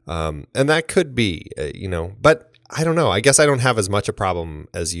 And that could be, but I don't know. I guess I don't have as much a problem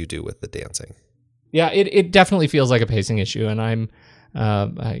as you do with the dancing. Yeah, it definitely feels like a pacing issue, and I'm...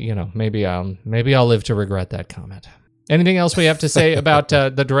 maybe I'll live to regret that comment. Anything else we have to say about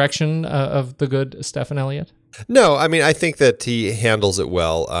the direction of the good Stephen Elliott? No, I mean, I think that he handles it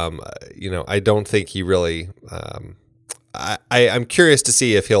well. I don't think he really. I'm curious to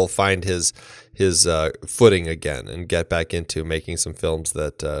see if he'll find his footing again and get back into making some films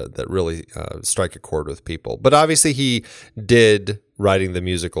that really strike a chord with people. But obviously, he did writing the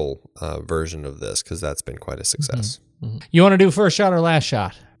musical version of this, because that's been quite a success. Mm-hmm. Mm-hmm. You want to do first shot or last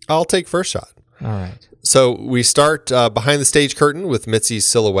shot? I'll take first shot. All right. So we start behind the stage curtain with Mitzi's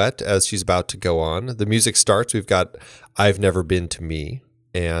silhouette as she's about to go on. The music starts. We've got I've Never Been to Me.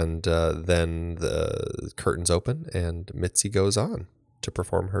 And then the curtains open and Mitzi goes on to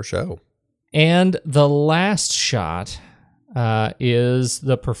perform her show. And the last shot is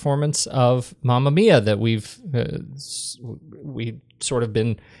the performance of Mamma Mia that we've sort of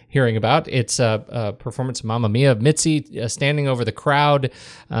been hearing about. It's a performance of Mamma Mia, Mitzi standing over the crowd,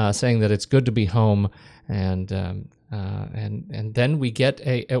 saying that it's good to be home, and then we get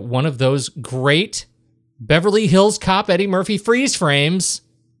a one of those great Beverly Hills Cop Eddie Murphy freeze frames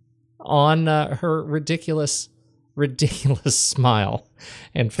on her ridiculous smile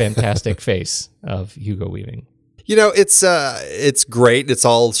and fantastic face of Hugo Weaving. It's great. It's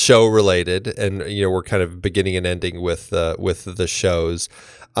all show related, and we're kind of beginning and ending with the shows.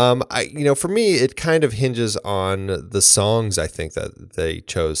 For me, it kind of hinges on the songs I think that they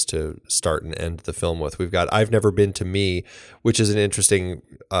chose to start and end the film with. We've got I've Never Been to Me, which is an interesting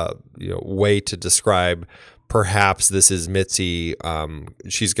way to describe. Perhaps this is Mitzi.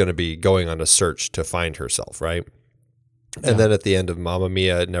 She's going to be going on a search to find herself, right? And then at the end of Mamma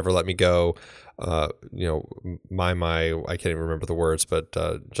Mia, Never Let Me Go. My, I can't even remember the words, but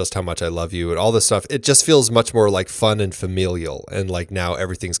just how much I love you and all this stuff. It just feels much more like fun and familial, and like now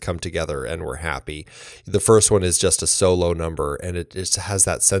everything's come together and we're happy. The first one is just a solo number, and it just has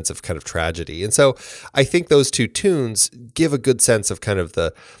that sense of kind of tragedy. And so I think those two tunes give a good sense of kind of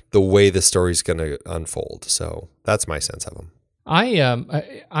the way the story's going to unfold. So that's my sense of them.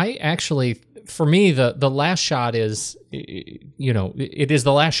 I actually, for me, the last shot is, it is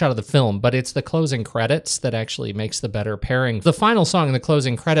the last shot of the film, but it's the closing credits that actually makes the better pairing. The final song in the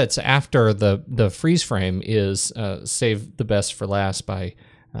closing credits after the freeze frame is Save the Best for Last by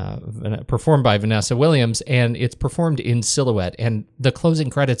performed by Vanessa Williams, and it's performed in silhouette, and the closing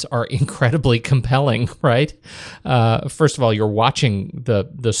credits are incredibly compelling, right? First of all, you're watching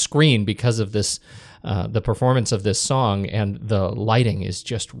the screen because of this the performance of this song, and the lighting is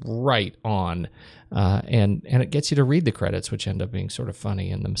just right on, and it gets you to read the credits, which end up being sort of funny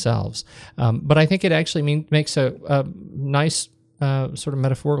in themselves. But I think it actually makes a nice sort of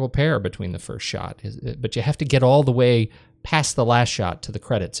metaphorical pair between the first shot, but you have to get all the way past the last shot to the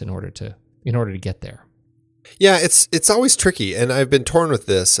credits in order to get there. Yeah, it's always tricky, and I've been torn with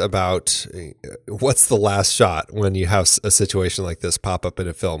this about what's the last shot when you have a situation like this pop up in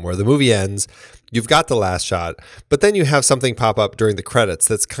a film where the movie ends, you've got the last shot, but then you have something pop up during the credits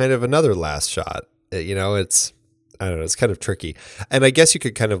that's kind of another last shot. You know, I don't know, it's kind of tricky. And I guess you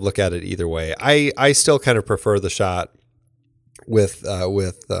could kind of look at it either way. I still kind of prefer the shot with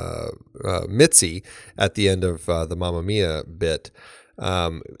Mitzi at the end of the Mamma Mia bit.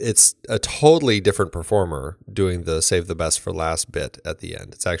 It's a totally different performer doing the save the best for last bit at the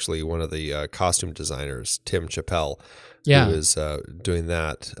end. It's actually one of the costume designers, Tim Chappell, who is doing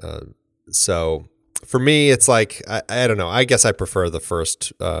that. So for me, it's like, I don't know. I guess I prefer the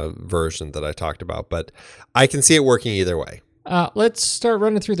first version that I talked about, but I can see it working either way. Let's start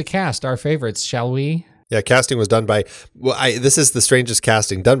running through the cast, our favorites, shall we? Yeah, casting was done by, this is the strangest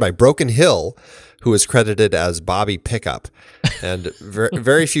casting, done by Broken Hill, who is credited as Bobby Pickup, and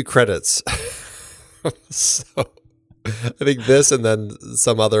very few credits. So I think this and then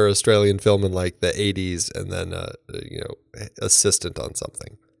some other Australian film in like the 80s, and then, assistant on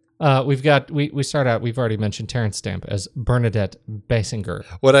something. We start out, we've already mentioned Terrence Stamp as Bernadette Basinger.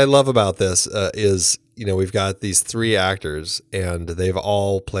 What I love about this is, we've got these three actors and they've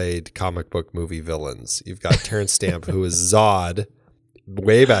all played comic book movie villains. You've got Terrence Stamp, who is Zod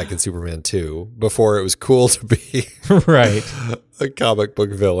way back in Superman 2, before it was cool to be right a comic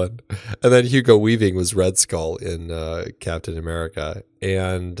book villain. And then Hugo Weaving was Red Skull in Captain America.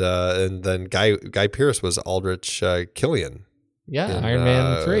 And then Guy Pearce was Aldrich Killian. Yeah, in, Iron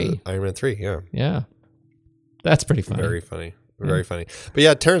Man 3. Iron Man 3, yeah. Yeah. That's pretty funny. Very funny. Very funny. But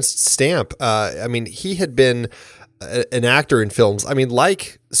yeah, Terrence Stamp, he had been an actor in films,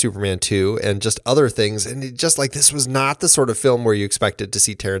 like Superman 2 and just other things. And just like, this was not the sort of film where you expected to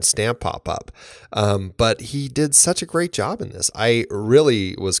see Terrence Stamp pop up. But he did such a great job in this. I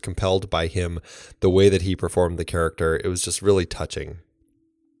really was compelled by him, the way that he performed the character. It was just really touching.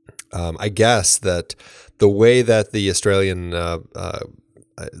 I guess that the way that the Australian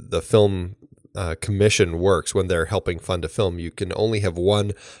the film commission works when they're helping fund a film, you can only have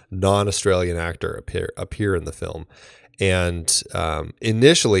one non-Australian actor appear in the film. And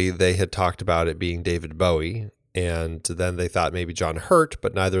initially they had talked about it being David Bowie, and then they thought maybe John Hurt,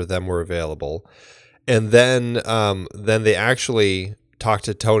 but neither of them were available. And then they actually talked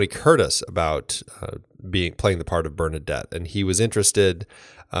to Tony Curtis about playing the part of Bernadette, and he was interested.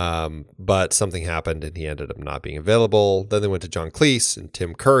 But something happened and he ended up not being available. Then they went to John Cleese and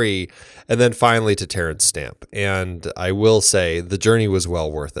Tim Curry, and then finally to Terrence Stamp. And I will say the journey was well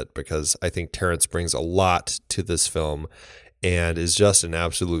worth it, because I think Terrence brings a lot to this film and is just an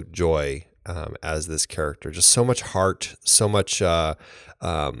absolute joy as this character. Just so much heart, so much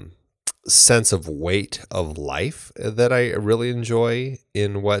sense of weight of life that I really enjoy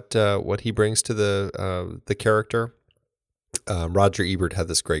in what he brings to the character. Roger Ebert had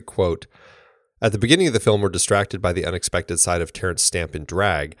this great quote. At the beginning of the film, we're distracted by the unexpected side of Terrence Stamp in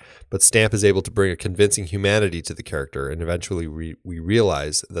drag, but Stamp is able to bring a convincing humanity to the character, and eventually we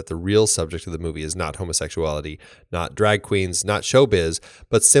realize that the real subject of the movie is not homosexuality, not drag queens, not showbiz,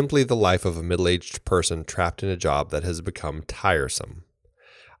 but simply the life of a middle-aged person trapped in a job that has become tiresome.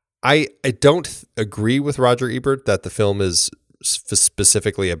 I don't agree with Roger Ebert that the film is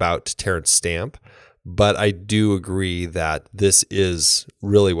specifically about Terrence Stamp, but I do agree that this is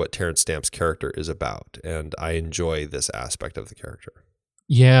really what Terrence Stamp's character is about, and I enjoy this aspect of the character.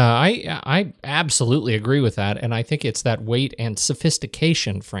 Yeah, I absolutely agree with that, and I think it's that weight and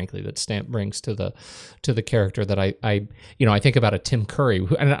sophistication, frankly, that Stamp brings to the character that I think about a Tim Curry,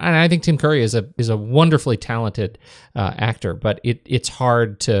 and I think Tim Curry is a wonderfully talented actor, but it's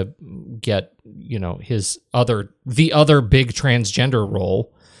hard to get the other big transgender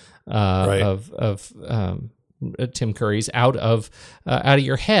role. Of Tim Curry's out of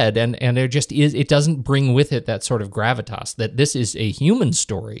your head, and there just is, it doesn't bring with it that sort of gravitas that this is a human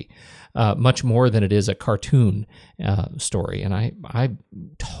story much more than it is a cartoon story, and I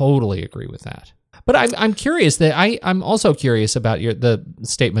totally agree with that. But I'm curious that I'm also curious about the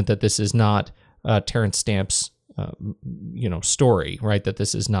statement that this is not Terrence Stamp's story, right? That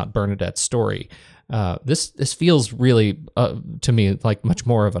this is not Bernadette's story. This feels really to me like much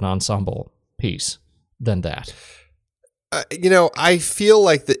more of an ensemble piece than that. I feel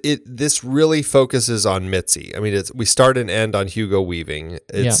like this really focuses on Mitzi. I mean, we start and end on Hugo Weaving.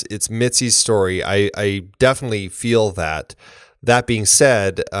 It's Mitzi's story. I definitely feel that. That being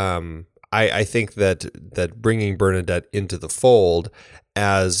said, I think that bringing Bernadette into the fold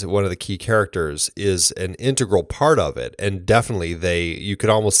as one of the key characters is an integral part of it. And definitely you could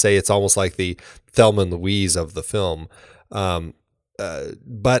almost say it's almost like the Thelma and Louise of the film.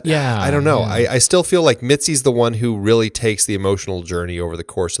 But I don't know. I still feel like Mitzi's the one who really takes the emotional journey over the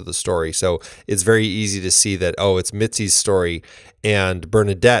course of the story. So it's very easy to see that, it's Mitzi's story, and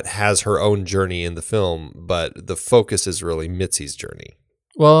Bernadette has her own journey in the film, but the focus is really Mitzi's journey.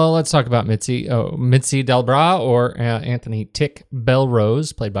 Well, let's talk about Mitzi. Mitzi Delbras, or Anthony Tick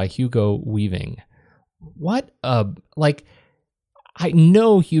Belrose, played by Hugo Weaving. I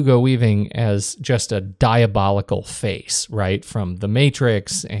know Hugo Weaving as just a diabolical face, right? From The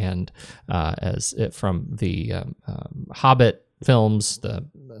Matrix and from the Hobbit films, the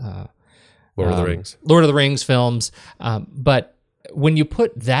Lord of the Rings. Lord of the Rings films. But when you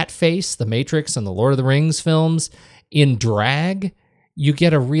put that face, The Matrix and the Lord of the Rings films, in drag, you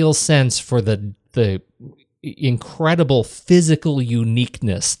get a real sense for the incredible physical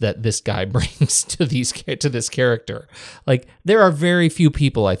uniqueness that this guy brings to this character. Like, there are very few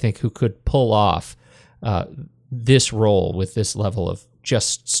people, I think, who could pull off this role with this level of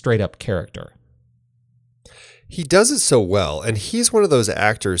just straight up character. He does it so well, and he's one of those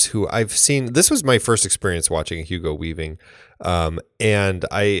actors who I've seen. This was my first experience watching Hugo Weaving, and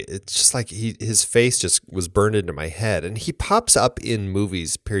it's just like his face just was burned into my head. And he pops up in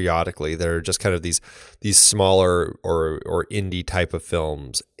movies periodically that are just kind of these smaller or indie type of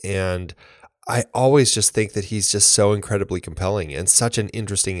films, and I always just think that he's just so incredibly compelling and such an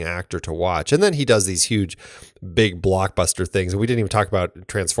interesting actor to watch. And then he does these huge, big blockbuster things. And we didn't even talk about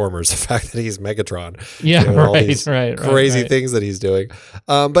Transformers, the fact that he's Megatron. Yeah, all these crazy things that he's doing.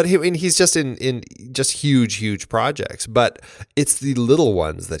 But he's just in just huge projects. But it's the little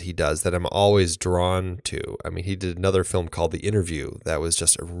ones that he does that I'm always drawn to. I mean, he did another film called The Interview that was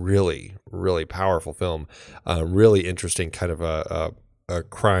just a really, really powerful film. Really interesting kind of a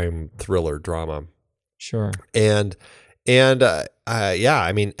crime thriller drama. Sure. And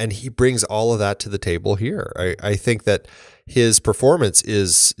I mean, and he brings all of that to the table here. I think that his performance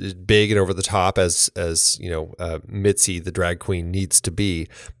is big and over the top as Mitzi, the drag queen, needs to be.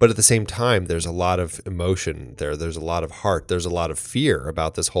 But at the same time, there's a lot of emotion there. There's a lot of heart. There's a lot of fear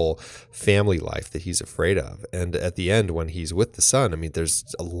about this whole family life that he's afraid of. And at the end, when he's with the son, I mean, there's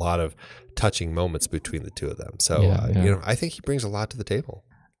a lot of touching moments between the two of them. So, I think he brings a lot to the table.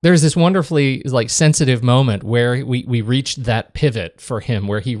 There's this wonderfully sensitive moment where we reached that pivot for him,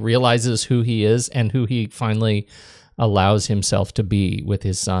 where he realizes who he is and who he finally allows himself to be with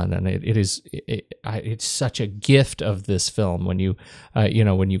his son. And it's such a gift of this film when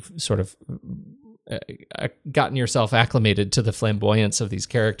you've sort of gotten yourself acclimated to the flamboyance of these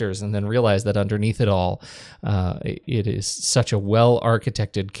characters, and then realize that underneath it all, it is such a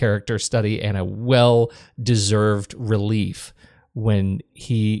well-architected character study and a well-deserved relief when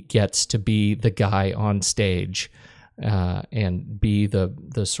he gets to be the guy on stage and be the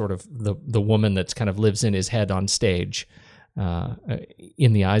sort of the woman that's kind of lives in his head on stage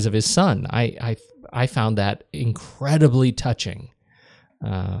in the eyes of his son. I found that incredibly touching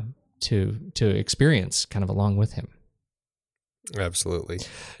to experience kind of along with him. Absolutely.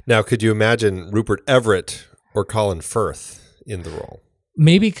 Now, could you imagine Rupert Everett or Colin Firth in the role?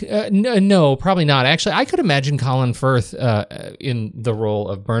 Maybe no, probably not. Actually, I could imagine Colin Firth in the role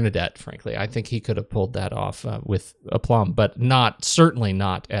of Bernadette. Frankly, I think he could have pulled that off with aplomb, but certainly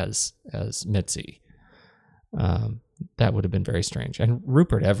not as Mitzi. That would have been very strange. And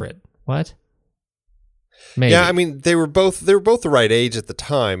Rupert Everett, what? Maybe. Yeah, I mean, they were both the right age at the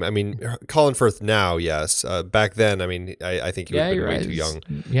time. I mean, Colin Firth now, yes. Back then, I mean, I think he would have been way too young.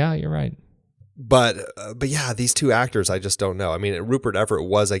 Yeah, you're right. But yeah, these two actors, I just don't know. I mean, Rupert Everett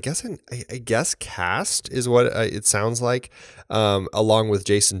was, I guess cast is what it sounds like, along with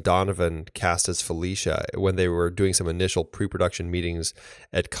Jason Donovan cast as Felicia when they were doing some initial pre-production meetings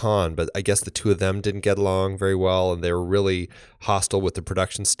at Cannes. But I guess the two of them didn't get along very well, and they were really hostile with the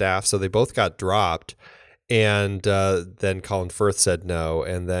production staff, so they both got dropped. And then Colin Firth said no,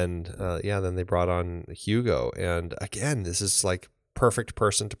 and then then they brought on Hugo, and again, this is like perfect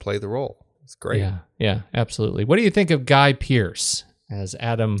person to play the role. It's great. Yeah, absolutely. What do you think of Guy Pearce as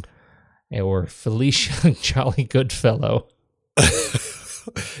Adam or Felicia Jolly Goodfellow?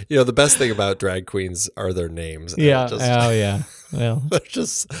 The best thing about drag queens are their names. Yeah. Well, they're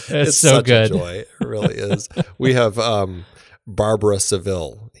just, it's so such good. A joy. It really is. We have Barbara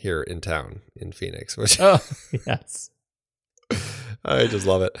Seville here in town in Phoenix, which yes. I just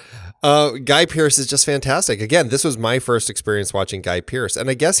love it. Guy Pearce is just fantastic. Again, this was my first experience watching Guy Pearce, and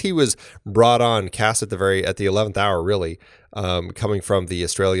I guess he was brought on, cast at the 11th hour, really, coming from the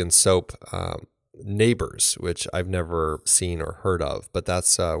Australian soap Neighbors, which I've never seen or heard of, but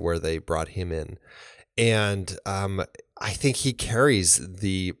that's where they brought him in. And I think he he's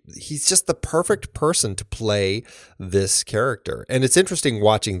just the perfect person to play this character. And it's interesting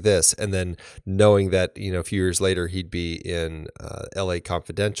watching this and then knowing that, a few years later he'd be in LA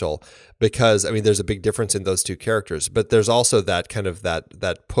Confidential, because, there's a big difference in those two characters, but there's also that kind of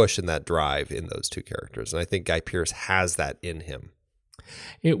that push and that drive in those two characters. And I think Guy Pearce has that in him.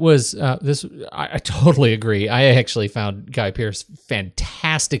 It was I totally agree. I actually found Guy Pearce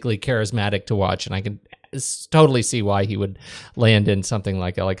fantastically charismatic to watch, and I can totally see why he would land in something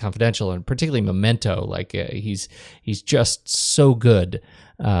like LA Confidential, and particularly Memento. Like he's just so good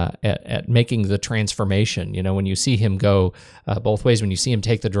at making the transformation. When you see him go both ways, when you see him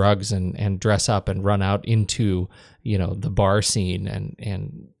take the drugs and dress up and run out into the bar scene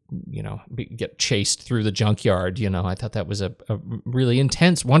and get chased through the junkyard. I thought that was a really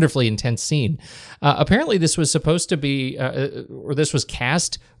intense, wonderfully intense scene. Apparently this was supposed to be, or this was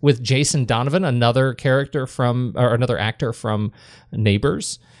cast with Jason Donovan, another actor from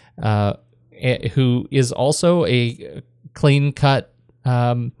Neighbors, who is also a clean cut,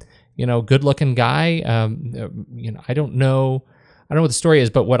 good looking guy. I don't know what the story is,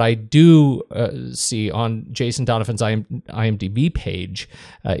 but what I do see on Jason Donovan's IMDb page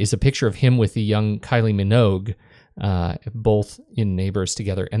is a picture of him with the young Kylie Minogue, both in Neighbors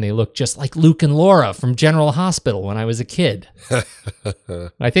together, and they look just like Luke and Laura from General Hospital when I was a kid.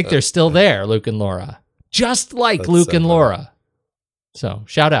 I think they're still there, Luke and Laura. Just like That's Luke and Laura. So,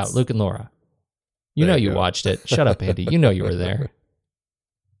 shout out, Luke and Laura. You watched it. Shut up, Andy. You know you were there.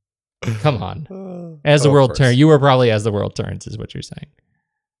 Come on. As the world turns. You were probably As the World Turns, is what you're saying.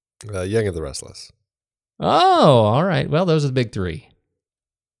 Young and the Restless. Oh, all right. Well, those are the big three.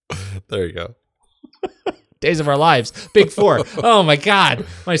 There you go. Days of Our Lives. Big four. Oh, my God.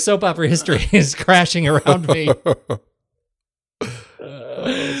 My soap opera history is crashing around me.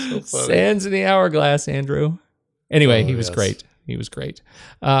 So sands in the hourglass, Andrew. Anyway, he was great. He was great.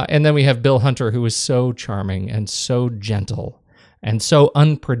 And then we have Bill Hunter, who was so charming and so gentle and so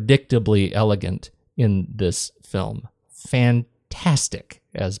unpredictably elegant in this film. Fantastic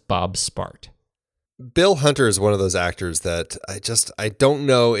as Bob Spart. Bill Hunter is one of those actors that I don't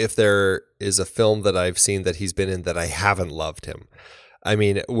know if there is a film that I've seen that he's been in that I haven't loved him.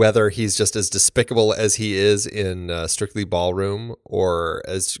 Whether he's just as despicable as he is in Strictly Ballroom or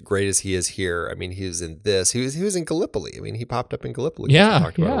as great as he is here. He was in this. He was in Gallipoli. He popped up in Gallipoli. Yeah, we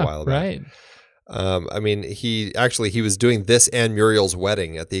talked about a while back. Right. He was doing this and Muriel's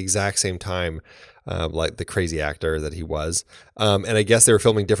Wedding at the exact same time, like the crazy actor that he was. And I guess they were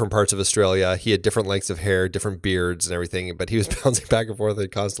filming different parts of Australia. He had different lengths of hair, different beards and everything, but he was bouncing back and forth and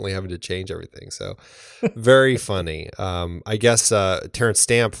constantly having to change everything. So very funny. I guess Terrence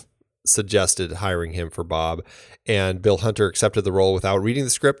Stamp suggested hiring him for Bob, and Bill Hunter accepted the role without reading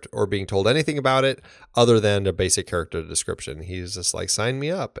the script or being told anything about it other than a basic character description. He's just like, sign me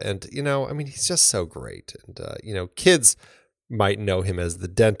up. And, he's just so great. And, kids might know him as the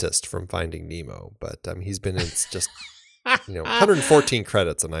dentist from Finding Nemo, but he's been in just, 114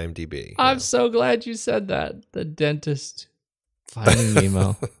 credits on IMDb. I'm so glad you said that. The dentist, Finding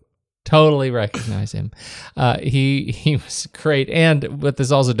Nemo. Totally recognize him. He was great. And what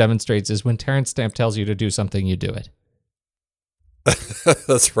this also demonstrates is when Terrence Stamp tells you to do something, you do it.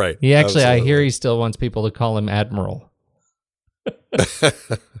 That's right. He actually, absolutely. I hear he still wants people to call him Admiral.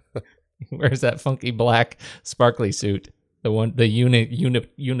 He wears that funky black sparkly suit, the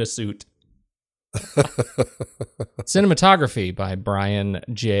unisuit. Cinematography by Brian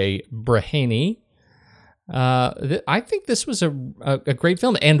J. Brahaney. I think this was a great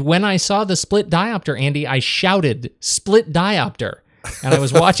film. And when I saw the split diopter, Andy, I shouted, "Split diopter." And I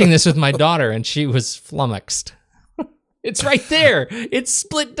was watching this with my daughter, and she was flummoxed. It's right there. It's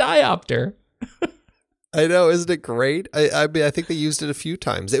split diopter. I know, isn't it great? I think they used it a few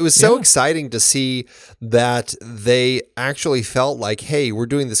times. It was so exciting to see that they actually felt like, hey, we're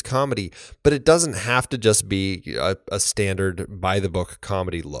doing this comedy, but it doesn't have to just be a standard by-the-book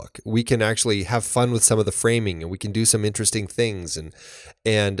comedy look. We can actually have fun with some of the framing, and we can do some interesting things.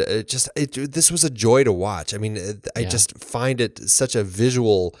 And this was a joy to watch. I just find it such a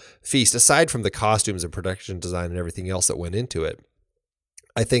visual feast, aside from the costumes and production design and everything else that went into it.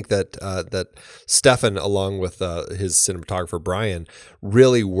 I think that Stefan, along with his cinematographer Brian,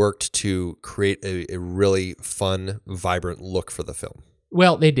 really worked to create a really fun, vibrant look for the film.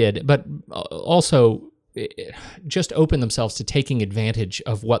 Well, they did, but also just opened themselves to taking advantage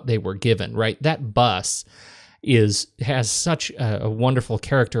of what they were given, right? That bus has such a wonderful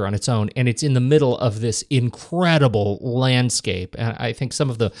character on its own, and it's in the middle of this incredible landscape. And I think some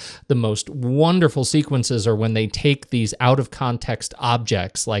of the most wonderful sequences are when they take these out of context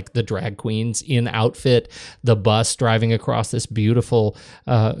objects, like the drag queens in outfit, the bus driving across this beautiful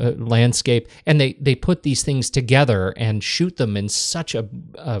landscape, and they put these things together and shoot them in such a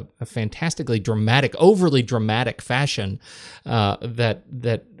fantastically dramatic, overly dramatic fashion that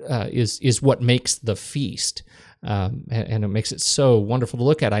is what makes the feast. And it makes it so wonderful to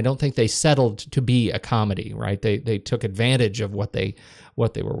look at. I don't think they settled to be a comedy, right? They took advantage of what they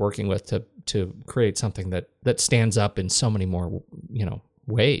were working with to create something that stands up in so many more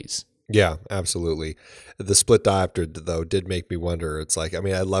ways. Yeah, absolutely. The split diopter, though, did make me wonder. It's like, I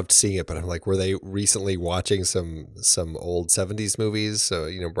mean, I loved seeing it, but I'm like, were they recently watching some old 70s movies? So,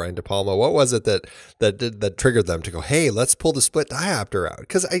 Brian De Palma, what was it that triggered them to go, hey, let's pull the split diopter out?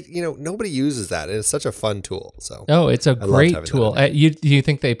 Because nobody uses that, and it's such a fun tool. So, it's a great tool. Do you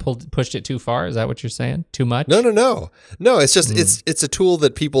think they pushed it too far? Is that what you're saying? Too much? No. It's just it's a tool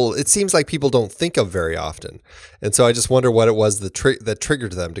that it seems like people don't think of very often, and so I just wonder what it was that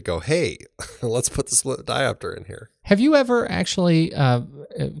triggered them to go, hey, let's put the split diopter in here. Have you ever actually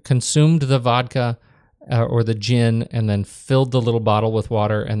consumed the vodka or the gin and then filled the little bottle with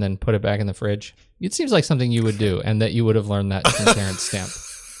water and then put it back in the fridge? It seems like something you would do, and that you would have learned that from Terrence Stamp.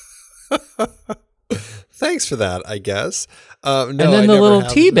 Thanks for that, I guess. No, and then the little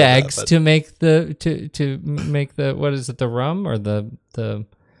tea bags to make the what is it, the rum or the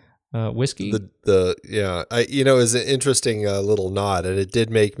whiskey? Is an interesting little nod, and it did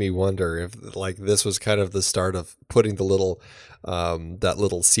make me wonder if this was kind of the start of putting the little that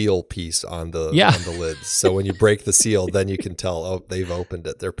little seal piece on the lids. So when you break the seal, then you can tell, they've opened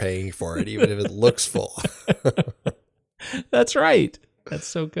it. They're paying for it, even if it looks full. That's right. That's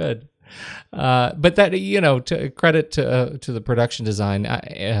so good. But that to credit to the production design,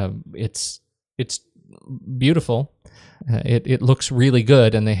 it's beautiful. It looks really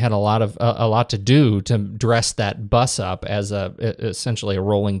good, and they had a lot to do to dress that bus up as essentially a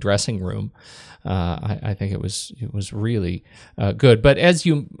rolling dressing room. I think it was really good. But as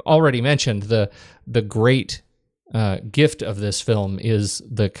you already mentioned, the great gift of this film is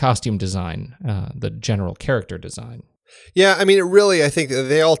the costume design, the general character design. Yeah, I mean, I think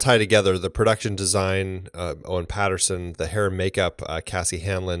they all tie together. The production design, Owen Patterson, the hair and makeup, Cassie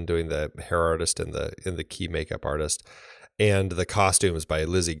Hanlon doing the hair artist and the key makeup artist, and the costumes by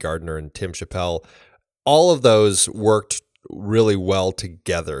Lizzie Gardner and Tim Chappell. All of those worked really well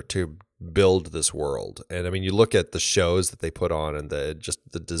together to build this world. And I mean, you look at the shows that they put on and the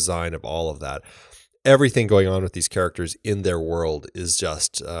design of all of that. Everything going on with these characters in their world is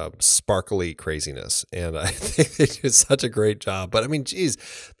just sparkly craziness. And I think they do such a great job. But I mean, geez,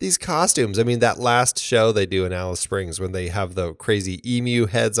 these costumes, I mean, that last show they do in Alice Springs when they have the crazy emu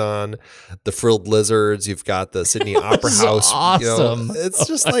heads on, the frilled lizards, you've got the Sydney Opera House. Awesome. It's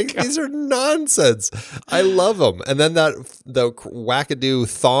just these are nonsense. I love them. And then the wackadoo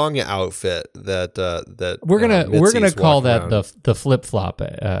thong outfit that we're gonna call that the flip flop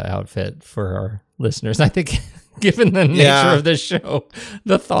outfit for our listeners. I think, given the nature of this show,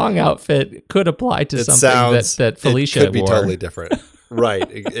 the thong outfit could apply to something that Felicia wore. It could be wore. Totally different. Right.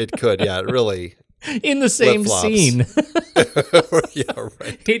 It could. Yeah, it really. In the same scene. Yeah,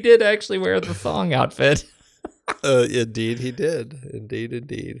 right. He did actually wear the thong outfit. Indeed, he did.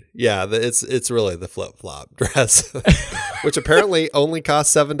 Indeed. Yeah, it's really the flip-flop dress, which apparently only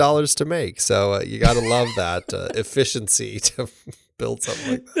costs $7 to make. So you got to love that efficiency to build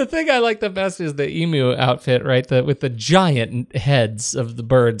something like that. The thing I like the best is the emu outfit, right? With the giant heads of the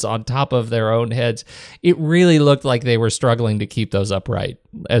birds on top of their own heads. It really looked like they were struggling to keep those upright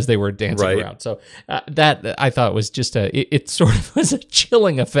as they were dancing around. So that I thought was just it sort of was a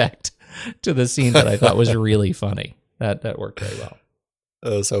chilling effect to the scene that I thought was really funny. That worked very well.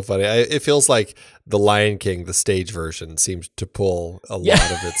 Oh, so funny. It feels like The Lion King, the stage version, seems to pull a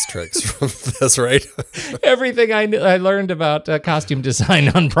lot of its tricks from this, right? Everything I learned about costume design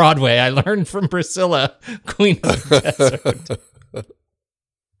on Broadway, I learned from Priscilla, Queen of the Desert.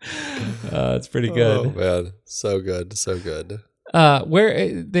 It's pretty good. Oh, man. So good.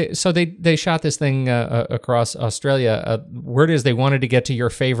 They shot this thing across Australia. Word is they wanted to get to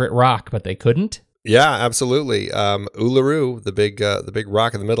your favorite rock, but they couldn't. Yeah, absolutely. Uluru, the big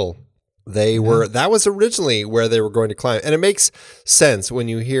rock in the middle. That was originally where they were going to climb, and it makes sense when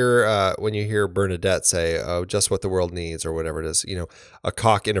you hear Bernadette say, "Oh, just what the world needs," or whatever it is. A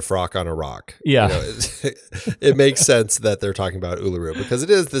cock in a frock on a rock. Yeah, it makes sense that they're talking about Uluru because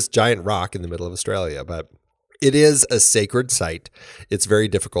it is this giant rock in the middle of Australia, but. It is a sacred site. It's very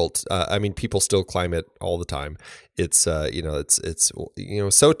difficult. I mean, people still climb it all the time. It's so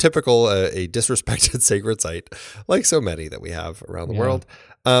typical a disrespected sacred site, like so many that we have around the world.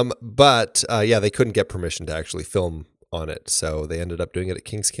 But they couldn't get permission to actually film on it, so they ended up doing it at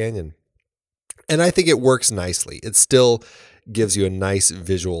Kings Canyon. And I think it works nicely. It still gives you a nice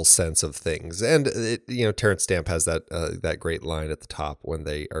visual sense of things. And Terrence Stamp has that great line at the top when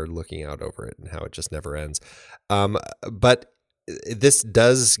they are looking out over it and how it just never ends. But this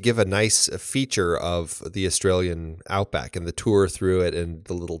does give a nice feature of the Australian outback and the tour through it and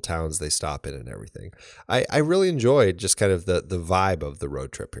the little towns they stop in and everything. I really enjoyed just kind of the vibe of the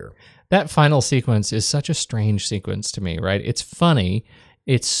road trip here. That final sequence is such a strange sequence to me, right? It's funny.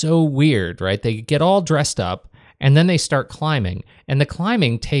 It's so weird, right? They get all dressed up and then they start climbing. And the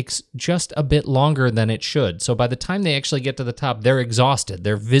climbing takes just a bit longer than it should. So by the time they actually get to the top, they're exhausted.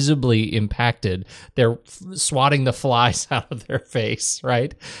 They're visibly impacted. They're swatting the flies out of their face,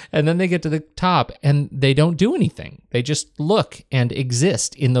 right? And then they get to the top and they don't do anything. They just look and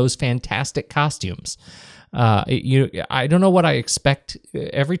exist in those fantastic costumes. I don't know what I expect.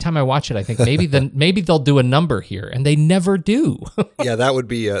 Every time I watch it, I think maybe they'll do a number here, and they never do. Yeah, that would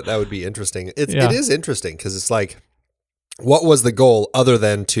be interesting. It is interesting because it's like, what was the goal other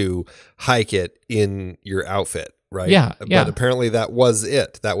than to hike it in your outfit, right? Yeah, but apparently that was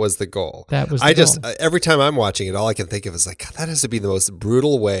it. That was the goal. Every time I'm watching it, all I can think of is like, God, that has to be the most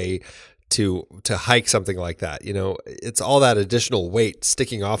brutal way to hike something like that. It's all that additional weight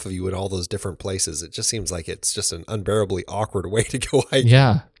sticking off of you in all those different places. It just seems like it's just an unbearably awkward way to go hiking.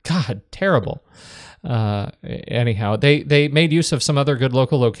 Yeah. God, terrible. Anyhow, they made use of some other good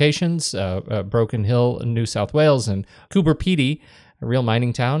local locations, Broken Hill in New South Wales and Coober Pedy, a real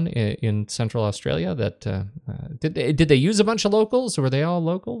mining town in Central Australia. That did they use a bunch of locals? Or were they all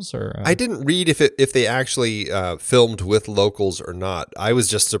locals? Or I didn't read if they actually filmed with locals or not. I was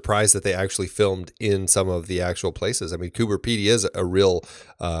just surprised that they actually filmed in some of the actual places. I mean, Coober Pedy is a real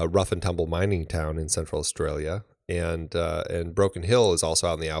rough and tumble mining town in Central Australia, and Broken Hill is also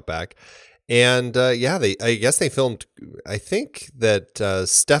out in the outback. And I guess they filmed. I think that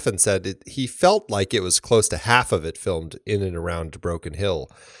Stefan said he felt like it was close to half of it filmed in and around Broken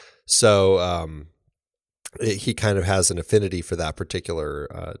Hill. So he kind of has an affinity for that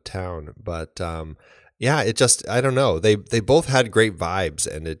particular town. But I don't know. They both had great vibes,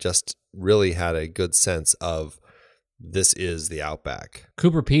 and it just really had a good sense of this is the outback.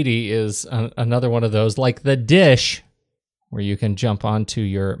 Coober Pedy is another one of those, like The Dish, where you can jump onto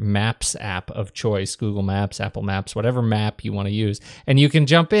your Maps app of choice, Google Maps, Apple Maps, whatever map you want to use, and you can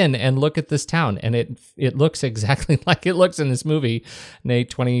jump in and look at this town, and it looks exactly like it looks in this movie.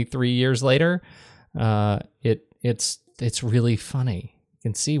 23 years later, it's really funny. You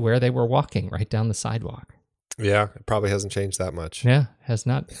can see where they were walking right down the sidewalk. Yeah, it probably hasn't changed that much. Yeah, has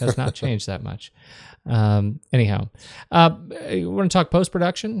not changed that much. Anyhow, we want to talk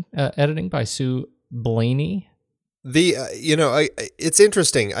post-production, editing by Sue Blaney. It's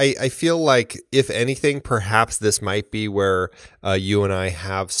interesting. I feel like, if anything, perhaps this might be where you and I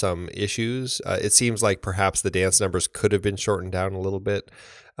have some issues. It seems like perhaps the dance numbers could have been shortened down a little bit.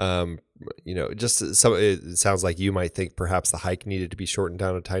 It sounds like you might think perhaps the hike needed to be shortened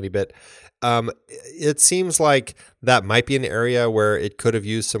down a tiny bit. It seems like that might be an area where it could have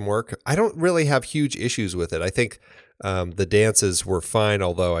used some work. I don't really have huge issues with it. I think the dances were fine,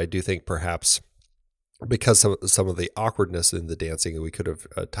 although I do think perhaps because some of the awkwardness in the dancing, we could have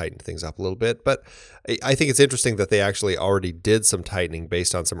tightened things up a little bit. But I think it's interesting that they actually already did some tightening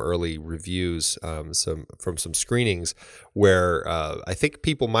based on some early reviews, from some screenings, where I think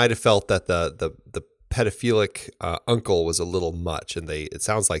people might have felt that the pedophilic uncle was a little much, and it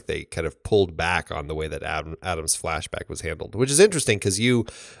sounds like they kind of pulled back on the way that Adam's flashback was handled, which is interesting because you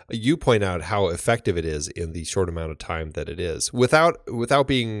point out how effective it is in the short amount of time that it is, without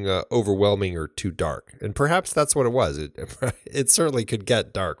being overwhelming or too dark. And perhaps that's what it was. It certainly could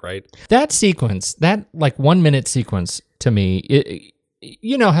get dark, right? That sequence, that like 1 minute sequence, to me,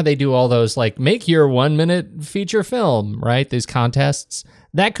 you know how they do all those like make your 1 minute feature film, right? These contests.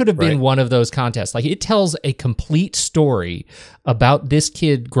 That could have been one of those contests. Like, it tells a complete story about this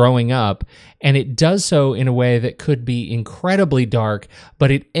kid growing up, and it does so in a way that could be incredibly dark,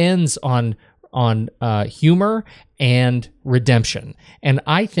 but it ends on humor and redemption. And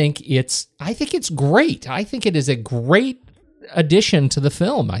I think it's great. I think it is a great addition to the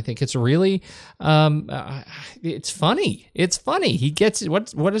film. I think it's really it's funny. It's funny. He gets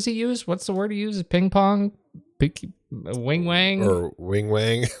what does he use? What's the word he uses? Ping pong? Wing wang? Or wing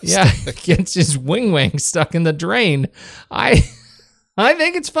wang? Yeah, gets his wing wang stuck in the drain. I I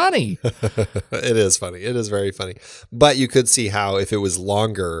think it's funny. It is funny. It is very funny. But you could see how if it was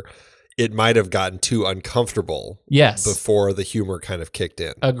longer, it might have gotten too uncomfortable. Yes. Before the humor kind of kicked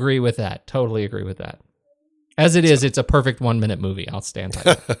in. Agree with that. Totally agree with that. As it is, it's a perfect 1-minute movie. I'll stand by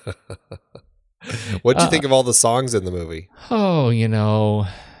that. What do you think of all the songs in the movie? Oh,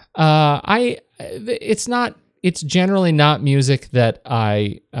 it's generally not music that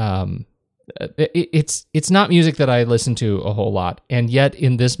it's not music that I listen to a whole lot. And yet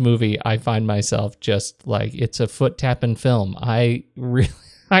in this movie, I find myself just like, it's a foot tapping film. I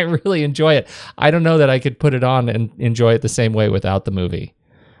really enjoy it. I don't know that I could put it on and enjoy it the same way without the movie.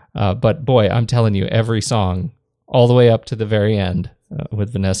 But boy, I'm telling you, every song, all the way up to the very end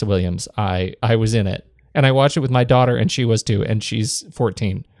with Vanessa Williams, I was in it. And I watched it with my daughter, and she was too, and she's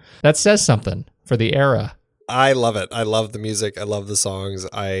 14. That says something for the era. I love it. I love the music. I love the songs.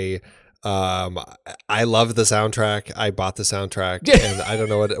 I love the soundtrack. I bought the soundtrack, and I don't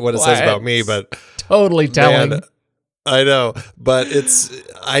know what it says about me, but totally telling. Man, I know, but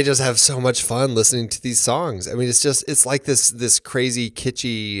I just have so much fun listening to these songs. I mean, it's like this crazy,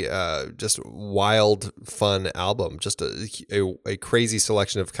 kitschy, just wild, fun album. Just a crazy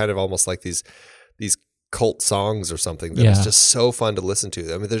selection of kind of almost like these cult songs or something that is just so fun to listen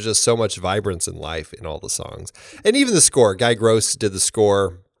to. I mean, there's just so much vibrance in life in all the songs, and even the score. Guy Gross did the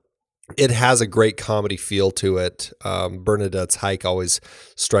score. It has a great comedy feel to it. Bernadette's hike always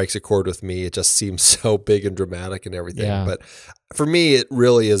strikes a chord with me. It just seems so big and dramatic and everything. Yeah. But for me, it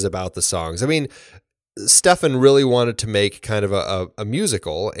really is about the songs. I mean, Stefan really wanted to make kind of a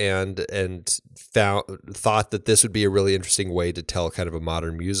musical and thought that this would be a really interesting way to tell kind of a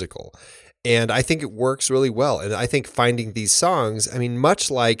modern musical. And I think it works really well. And I think finding these songs, I mean, much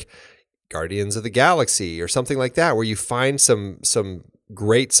like Guardians of the Galaxy or something like that, where you find some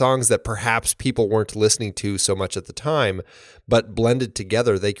great songs that perhaps people weren't listening to so much at the time, but blended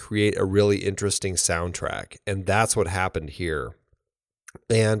together, they create a really interesting soundtrack. And that's what happened here.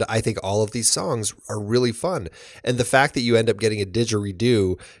 And I think all of these songs are really fun. And the fact that you end up getting a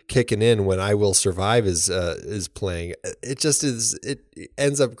didgeridoo kicking in when I Will Survive is playing, it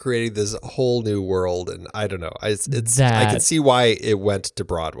ends up creating this whole new world. And I don't know, I can see why it went to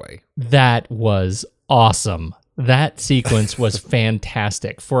Broadway. That was awesome. That sequence was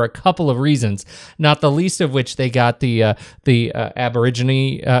fantastic for a couple of reasons, not the least of which they got the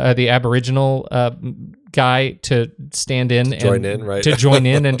Aboriginal guy to stand in to join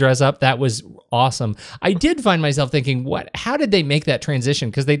in and dress up. That was awesome. I did find myself thinking, how did they make that transition?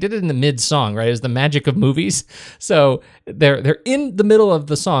 Because they did it in the mid-song, right? It was the magic of movies. So they're in the middle of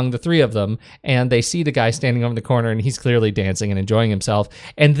the song, the three of them, and they see the guy standing over the corner, and he's clearly dancing and enjoying himself.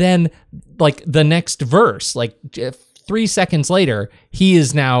 And then, like, the next verse, like 3 seconds later, he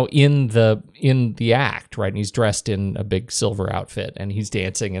is now in the act, right? And he's dressed in a big silver outfit and he's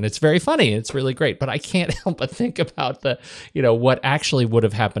dancing, and it's very funny. It's really great. But I can't help but think about what actually would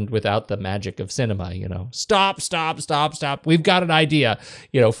have happened without the magic of cinema. Stop. We've got an idea.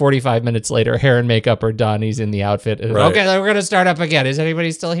 45 minutes later, hair and makeup are done. He's in the outfit. Right. Okay, we're gonna start up again. Is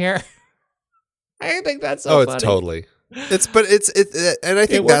anybody still here? I think that's so funny. It's totally. And I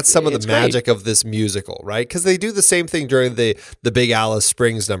think that's some of the magic of this musical, right? Because they do the same thing during the Big Alice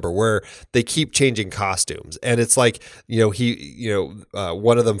Springs number, where they keep changing costumes, and it's like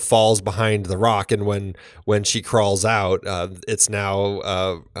one of them falls behind the rock, and when she crawls out, it's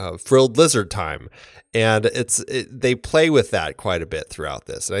now frilled lizard time, and they play with that quite a bit throughout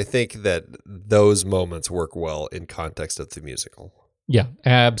this, and I think that those moments work well in context of the musical. Yeah,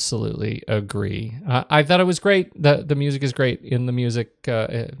 absolutely agree. I thought it was great. The music is great in the music.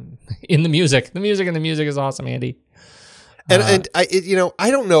 The music is awesome, Andy. And I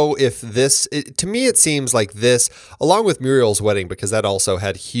don't know if this. To me, it seems like this, along with Muriel's Wedding, because that also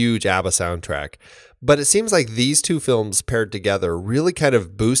had huge ABBA soundtrack. But it seems like these two films paired together really kind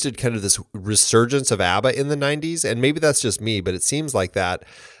of boosted kind of this resurgence of ABBA in the 90s. And maybe that's just me, but it seems like that.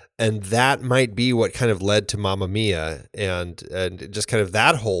 And that might be what kind of led to Mamma Mia and just kind of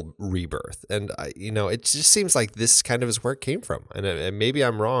that whole rebirth. And it just seems like this kind of is where it came from. And maybe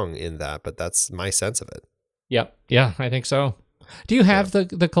I'm wrong in that, but that's my sense of it. Yep. Yeah, I think so. Do you have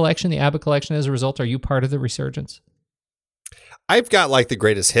the collection, the ABBA collection, as a result? Are you part of the resurgence? I've got like the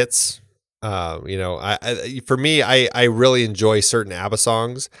greatest hits. For me, I really enjoy certain ABBA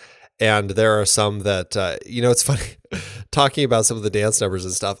songs. And there are some that, it's funny talking about some of the dance numbers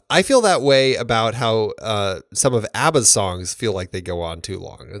and stuff. I feel that way about how some of ABBA's songs feel like they go on too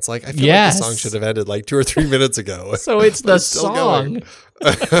long. It's like, I feel like the song should have ended like 2 or 3 minutes ago. So it's the song.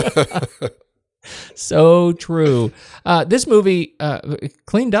 So true. This movie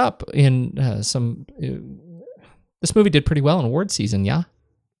cleaned up in some This movie did pretty well in award season, yeah?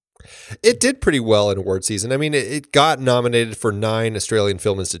 It did pretty well in award season. I mean, it got nominated for 9 Australian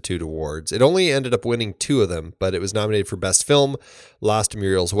Film Institute awards. It only ended up winning 2 of them, but it was nominated for Best Film, lost to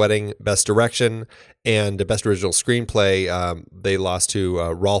Muriel's Wedding, Best Direction, and Best Original Screenplay. They lost to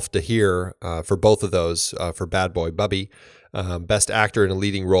Rolf de Heer for both of those for Bad Boy Bubby. Best Actor in a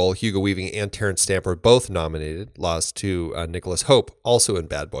Leading Role, Hugo Weaving and Terrence Stamp were both nominated, lost to Nicholas Hope, also in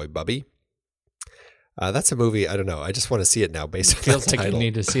Bad Boy Bubby. That's a movie, I don't know. I just want to see it now based on Feels that like title. you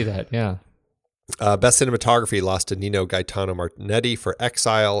need to see that, yeah. Best Cinematography lost to Nino Gaetano Martinetti for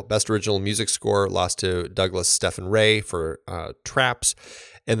Exile. Best Original Music Score lost to Douglas Stephen Ray for Traps.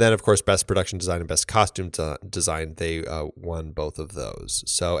 And then, of course, Best Production Design and Best Costume Design, they won both of those.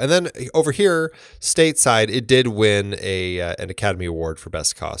 So, and then over here, stateside, it did win an Academy Award for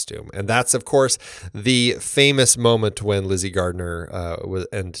Best Costume. And that's, of course, the famous moment when Lizzie Gardner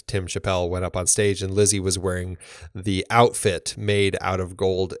and Tim Chappelle went up on stage, and Lizzie was wearing the outfit made out of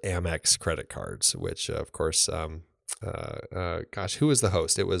gold Amex credit cards, which, of course, gosh, who was the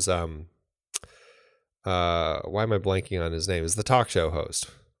host? It was... why am I blanking on his name? Is the talk show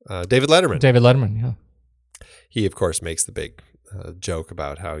host David Letterman. David Letterman, yeah. He, of course, makes the big joke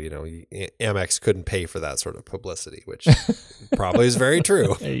about how, Amex couldn't pay for that sort of publicity, which probably is very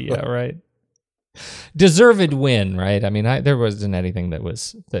true. Yeah, right. Deserved win, right? I mean, there wasn't anything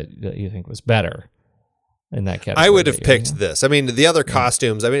that you think was better in that category. I would have picked this. I mean, the other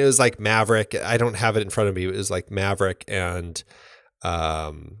costumes, it was like Maverick. I don't have it in front of me. It was like Maverick and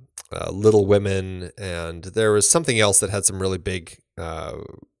Little Women, and there was something else that had some really big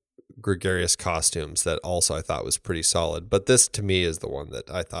gregarious costumes that also I thought was pretty solid. But this, to me, is the one that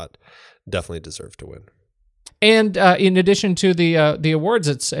I thought definitely deserved to win. And in addition to the awards,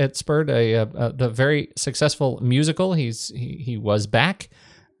 it spurred the very successful musical. He was back.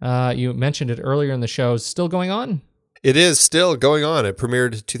 You mentioned it earlier in the show. Still going on? It is still going on. It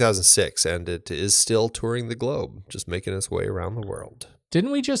premiered 2006, and it is still touring the globe, just making its way around the world.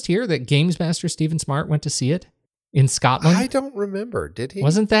 Didn't we just hear that Games Master Stephen Smart went to see it in Scotland? I don't remember. Did he?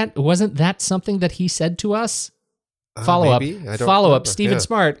 Wasn't that something that he said to us? Follow up. Stephen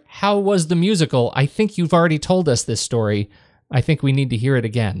Smart, how was the musical? I think you've already told us this story. I think we need to hear it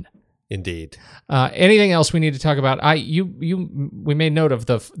again. Indeed. Anything else we need to talk about? We made note of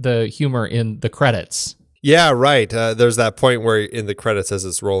the humor in the credits. Yeah, right. There's that point where in the credits as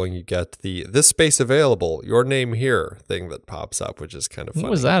it's rolling, you get this space available, your name here thing that pops up, which is kind of funny. What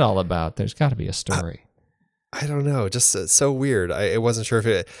was that all about? There's got to be a story. I don't know. Just so weird. I wasn't sure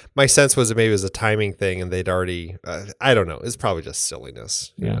if my sense was that maybe it was a timing thing and they'd already, I don't know. It's probably just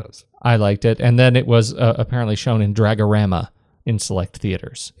silliness. Who knows? I liked it. And then it was apparently shown in Dragorama in select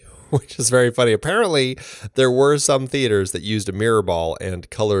theaters. Which is very funny. Apparently, there were some theaters that used a mirror ball and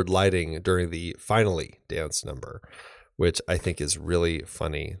colored lighting during the Finally dance number, which I think is really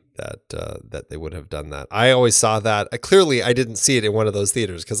funny that they would have done that. I always saw that. Clearly, I didn't see it in one of those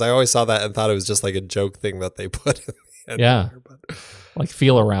theaters because I always saw that and thought it was just like a joke thing that they put in the end. Yeah, like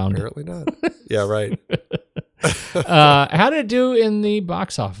feel around. Apparently not. Yeah, right. How did it do in the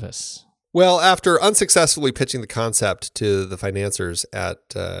box office? Well, after unsuccessfully pitching the concept to the financiers at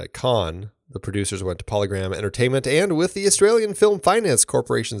Cannes, the producers went to Polygram Entertainment and, with the Australian Film Finance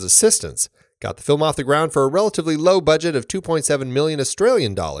Corporation's assistance, got the film off the ground for a relatively low budget of 2.7 million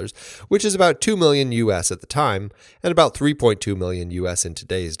Australian dollars, which is about 2 million US at the time, and about 3.2 million US in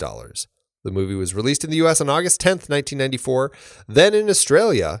today's dollars. The movie was released in the US on August 10th, 1994, then in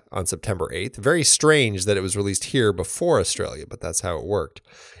Australia on September 8th. Very strange that it was released here before Australia, but that's how it worked.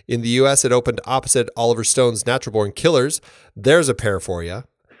 In the US, it opened opposite Oliver Stone's Natural Born Killers. There's a pair for you.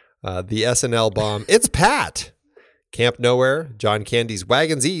 The SNL bomb, It's Pat! Camp Nowhere, John Candy's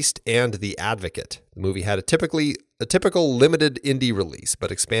Wagons East, and The Advocate. The movie had a typical limited indie release,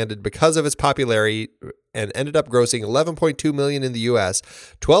 but expanded because of its popularity and ended up grossing $11.2 million in the US,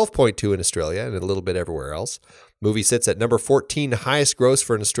 $12.2 in Australia, and a little bit everywhere else. Movie sits at number 14 highest gross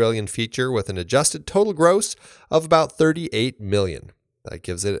for an Australian feature with an adjusted total gross of about $38 million. That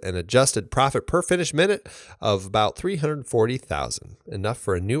gives it an adjusted profit per finished minute of about $340,000. Enough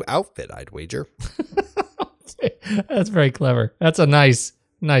for a new outfit, I'd wager. That's very clever. That's a nice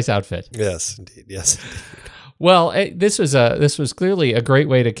outfit. Yes, indeed. Yes. Well, this was clearly a great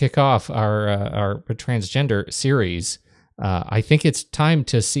way to kick off our transgender series. I think it's time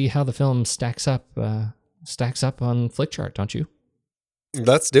to see how the film stacks up on Flickchart, don't you?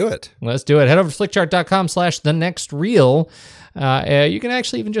 Let's do it. Head over to flickchart.com/thenextreel. You can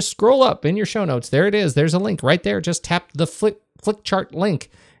actually even just scroll up in your show notes. There it is. There's a link right there. Just tap the Flickchart link,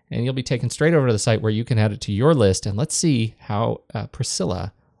 and you'll be taken straight over to the site where you can add it to your list. And let's see how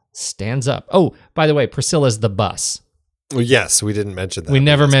Priscilla stands up. Oh, by the way, Priscilla's the bus. Well, yes, we didn't mention that. We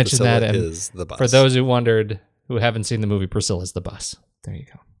never because mentioned Priscilla that. And is the bus. for those who wondered, who haven't seen the movie, Priscilla's the bus. There you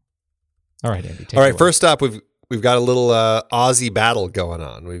go. All right, Andy. Take All it right, away. first up, we've got a little Aussie battle going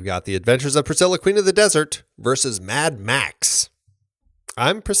on. We've got The Adventures of Priscilla, Queen of the Desert versus Mad Max.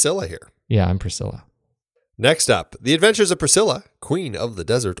 I'm Priscilla here. Yeah, I'm Priscilla. Next up, The Adventures of Priscilla, Queen of the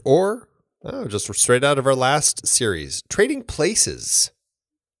Desert, or just straight out of our last series, Trading Places.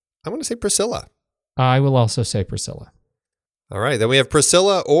 I'm going to say Priscilla. I will also say Priscilla. All right, then we have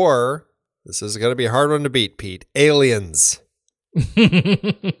Priscilla, or this is going to be a hard one to beat, Pete. Aliens.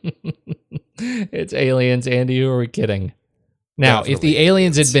 It's Aliens, Andy. Who are we kidding? Now, Definitely if the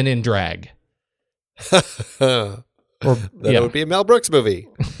aliens had been in drag, Then it would be a Mel Brooks movie.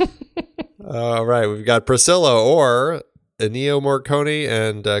 All right, we've got Priscilla or Ennio Morricone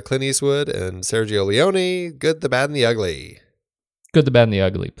and Clint Eastwood and Sergio Leone. Good, the Bad, and the Ugly. Good, the Bad, and the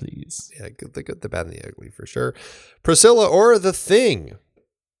Ugly, please. Yeah, good, the Bad, and the Ugly for sure. Priscilla or The Thing.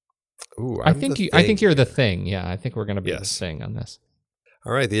 Ooh, I think you're the Thing. Yeah, I think we're going to be the Thing on this.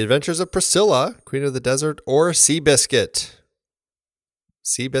 All right, The Adventures of Priscilla, Queen of the Desert, or Seabiscuit.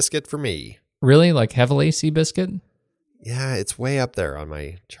 Seabiscuit for me. Really, like heavily Seabiscuit? Yeah, it's way up there on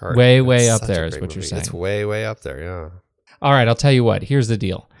my chart. Way up such there a is great what you're movie. saying. It's way up there, yeah. All right, I'll tell you what. Here's the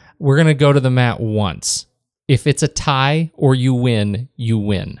deal. We're going to go to the mat once. If it's a tie or you win, you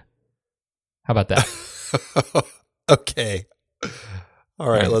win. How about that? Okay. All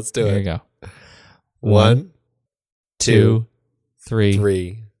right, let's do it. Here you go. 1, 2, 3.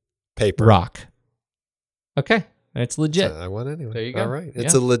 3. Paper. Rock. Okay. It's legit. I won anyway. There you go. All right.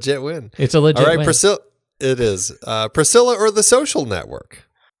 It's a legit win. It's a legit All right, win. Priscilla. It is. Priscilla or The Social Network?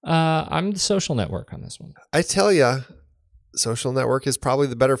 I'm the Social Network on this one. I tell you, Social Network is probably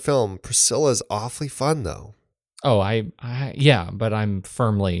the better film. Priscilla's awfully fun, though. Oh, yeah, but I'm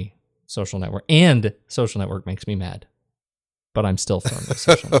firmly Social Network. And Social Network makes me mad. But I'm still firmly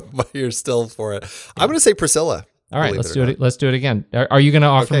Social Network. But you're still for it. I'm going to say Priscilla. All right, let's do it. Let's do it again. Are you going to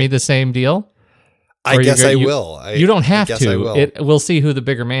offer me the same deal? I guess I will. You don't have to. I will. We'll see who the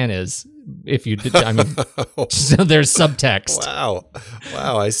bigger man is. If you did, I mean, so there's subtext.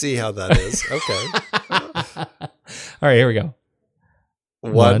 Wow, I see how that is. Okay. All right, here we go.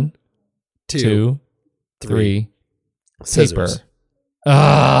 1, 2, 3. Scissors. Paper.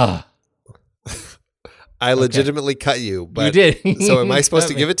 Ah. I legitimately cut you, but you did. So am I supposed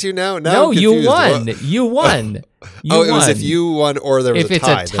to give it to you now? No, you won. You won. It was if you won or there was a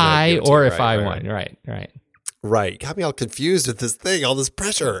tie. If it's a tie or if I won. Right. Got me all confused with this thing, all this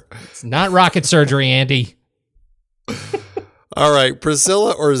pressure. It's not rocket surgery, Andy. All right,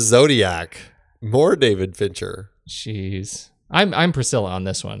 Priscilla or Zodiac? More David Fincher. Jeez. I'm Priscilla on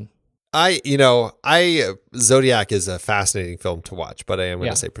this one. Zodiac is a fascinating film to watch, but I am going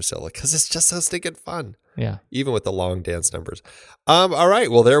to say Priscilla because it's just so stinking fun. Yeah. Even with the long dance numbers. All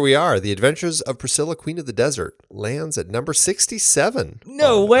right. Well, there we are. The Adventures of Priscilla, Queen of the Desert lands at number 67.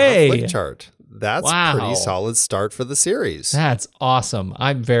 No way. Flick chart. That's a pretty solid start for the series. That's awesome.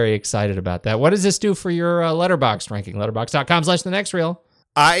 I'm very excited about that. What does this do for your Letterboxd ranking? Letterboxd.com/thenextreel.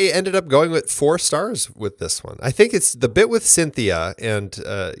 I ended up going with 4 stars with this one. I think it's the bit with Cynthia, and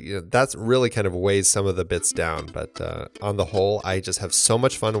that's really kind of weighs some of the bits down. But on the whole, I just have so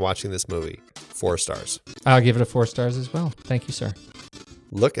much fun watching this movie. 4 stars. I'll give it a 4 stars as well. Thank you, sir.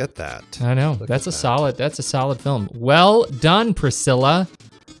 Look at that. I know. That's a solid film. Well done, Priscilla.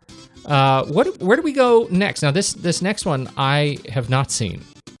 Where do we go next? Now, this next one I have not seen.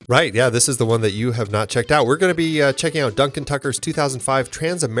 Right, yeah, this is the one that you have not checked out. We're going to be checking out Duncan Tucker's 2005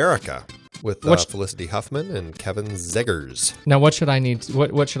 Transamerica with Felicity Huffman and Kevin Zegers. Now, what should I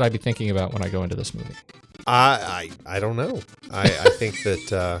be thinking about when I go into this movie? I don't know. I think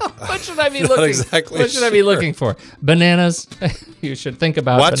that what should I be looking? Exactly. What should I be looking for? Bananas. You should think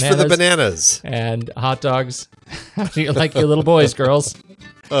about watch bananas for the bananas and hot dogs. How do you like your little boys, girls?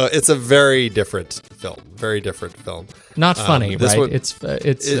 It's a very different film. Very different film. Not funny, right? One, it's funny.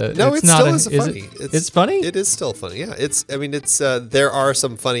 It's funny. It is still funny. Yeah. It's there are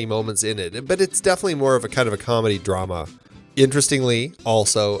some funny moments in it, but it's definitely more of a kind of a comedy drama. Interestingly,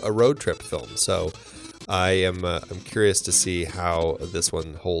 also a road trip film. So I'm curious to see how this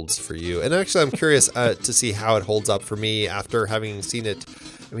one holds for you. And actually, I'm curious to see how it holds up for me after having seen it.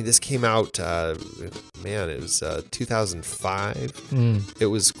 I mean, this came out, it was 2005. It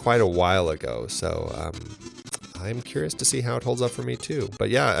was quite a while ago. So I'm curious to see how it holds up for me, too. But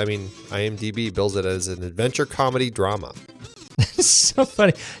yeah, I mean, IMDb bills it as an adventure comedy drama. It's so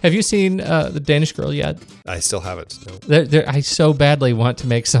funny. Have you seen The Danish Girl yet? I still haven't. No. I so badly want to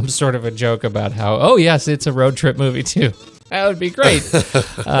make some sort of a joke about how, oh, yes, it's a road trip movie, too. That would be great. So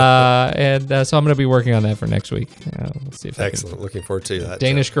I'm going to be working on that for next week. We'll see if Excellent. Looking forward to that.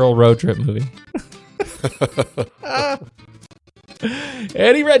 Danish Girl road trip movie.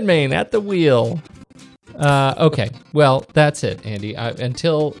 Eddie Redmayne at the wheel. Okay, well, that's it, Andy.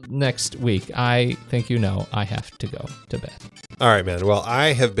 Until next week, I think I have to go to bed. All right, man. Well,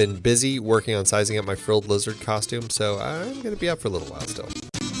 I have been busy working on sizing up my frilled lizard costume, so I'm going to be up for a little while still.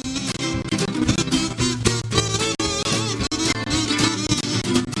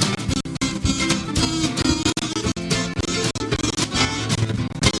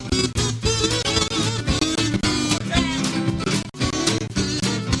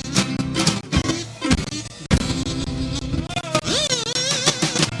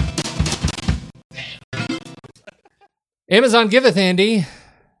 Amazon giveth, Andy.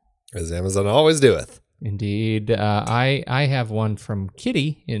 As Amazon always doeth. Indeed. I have one from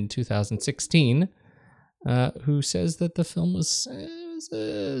Kitty in 2016 who says that the film was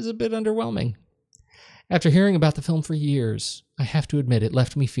a bit underwhelming. After hearing about the film for years, I have to admit it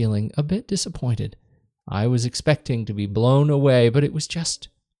left me feeling a bit disappointed. I was expecting to be blown away, but it was just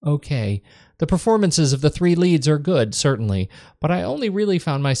okay. The performances of the three leads are good, certainly, but I only really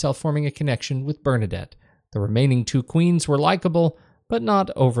found myself forming a connection with Bernadette. The remaining two queens were likable, but not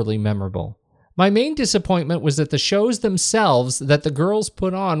overly memorable. My main disappointment was that the shows themselves that the girls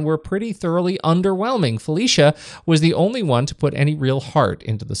put on were pretty thoroughly underwhelming. Felicia was the only one to put any real heart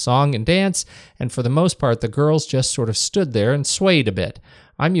into the song and dance, and for the most part, the girls just sort of stood there and swayed a bit.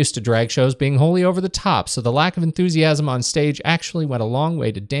 I'm used to drag shows being wholly over the top, so the lack of enthusiasm on stage actually went a long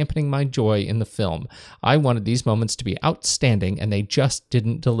way to dampening my joy in the film. I wanted these moments to be outstanding, and they just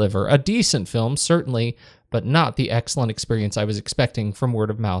didn't deliver. A decent film, certainly, but not the excellent experience I was expecting from word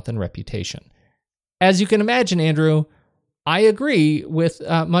of mouth and reputation. As you can imagine, Andrew, I agree with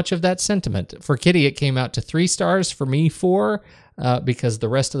much of that sentiment. For Kitty, it came out to 3 stars. For me, 4, because the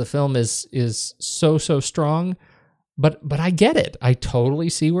rest of the film is so strong. But I get it. I totally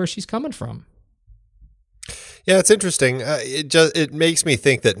see where she's coming from. Yeah, it's interesting. It makes me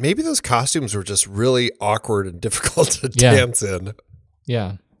think that maybe those costumes were just really awkward and difficult to dance in.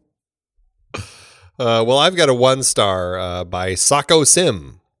 Yeah. Well, I've got a 1 star by Sako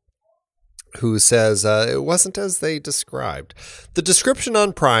Sim, who says, it wasn't as they described. The description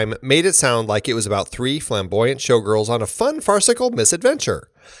on Prime made it sound like it was about 3 flamboyant showgirls on a fun, farcical misadventure.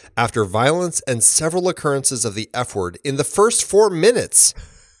 After violence and several occurrences of the F word in the first 4 minutes,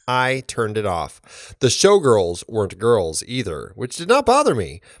 I turned it off. The showgirls weren't girls either, which did not bother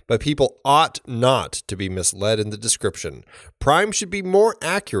me, but people ought not to be misled in the description. Prime should be more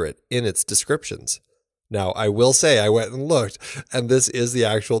accurate in its descriptions. Now, I will say I went and looked, and this is the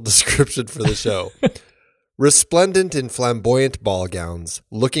actual description for the show. Resplendent in flamboyant ball gowns,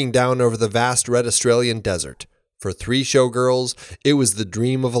 looking down over the vast red Australian desert. For 3 showgirls, it was the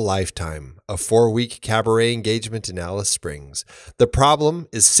dream of a lifetime, a 4-week cabaret engagement in Alice Springs. The problem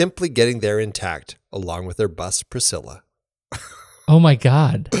is simply getting there intact, along with their bus, Priscilla. Oh my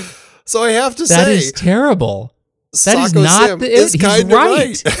God. So I have to say, that is terrible. That is not he's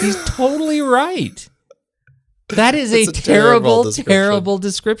right. He's totally right. That is a terrible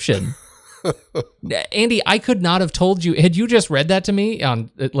description. Andy, I could not have told you. Had you just read that to me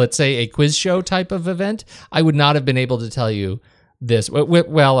on, let's say, a quiz show type of event, I would not have been able to tell you this.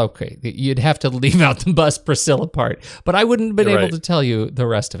 Well, okay, you'd have to leave out the bus Priscilla part, but I wouldn't have been able to tell you the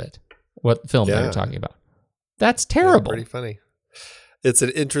rest of it, what film they were talking about. That's terrible. Yeah, pretty funny. It's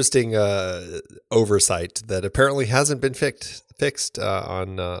an interesting oversight that apparently hasn't been fixed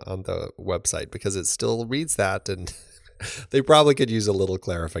on the website, because it still reads that, and they probably could use a little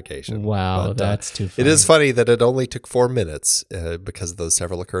clarification. Wow, but, that's too funny. It is funny that it only took 4 minutes because of those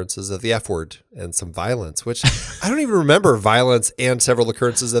several occurrences of the F word and some violence, which I don't even remember violence and several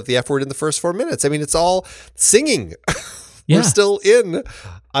occurrences of the F word in the first 4 minutes. I mean, it's all singing. We're still in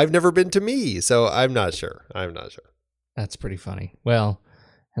I've Never Been to Me, so I'm not sure. That's pretty funny. Well,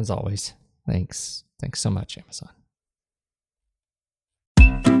 as always, thanks so much, Amazon.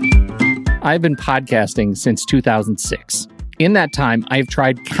 I've been podcasting since 2006. In that time, I've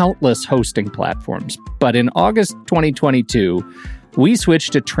tried countless hosting platforms, but in August 2022, we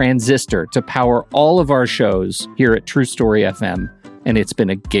switched to Transistor to power all of our shows here at True Story FM, and it's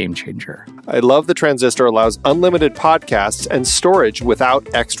been a game changer. I love that Transistor allows unlimited podcasts and storage without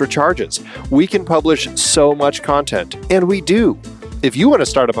extra charges. We can publish so much content, and we do. If you want to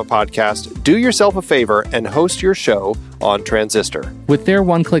start up a podcast, do yourself a favor and host your show on Transistor. With their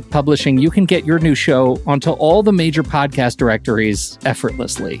one-click publishing, you can get your new show onto all the major podcast directories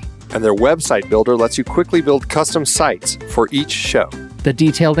effortlessly. And their website builder lets you quickly build custom sites for each show. The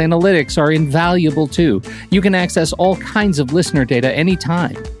detailed analytics are invaluable too. You can access all kinds of listener data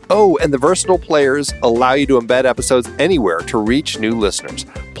anytime. Oh, and the versatile players allow you to embed episodes anywhere to reach new listeners.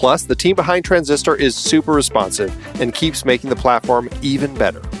 Plus, the team behind Transistor is super responsive and keeps making the platform even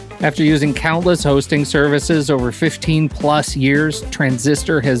better. After using countless hosting services over 15 plus years,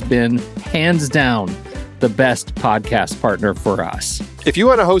 Transistor has been, hands down, the best podcast partner for us. If you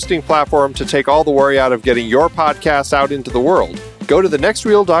want a hosting platform to take all the worry out of getting your podcast out into the world, go to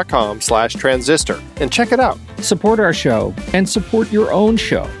thenextreel.com/transistor and check it out. Support our show and support your own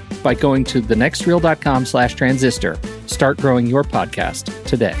show by going to thenextreel.com/transistor. Start growing your podcast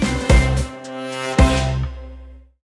today.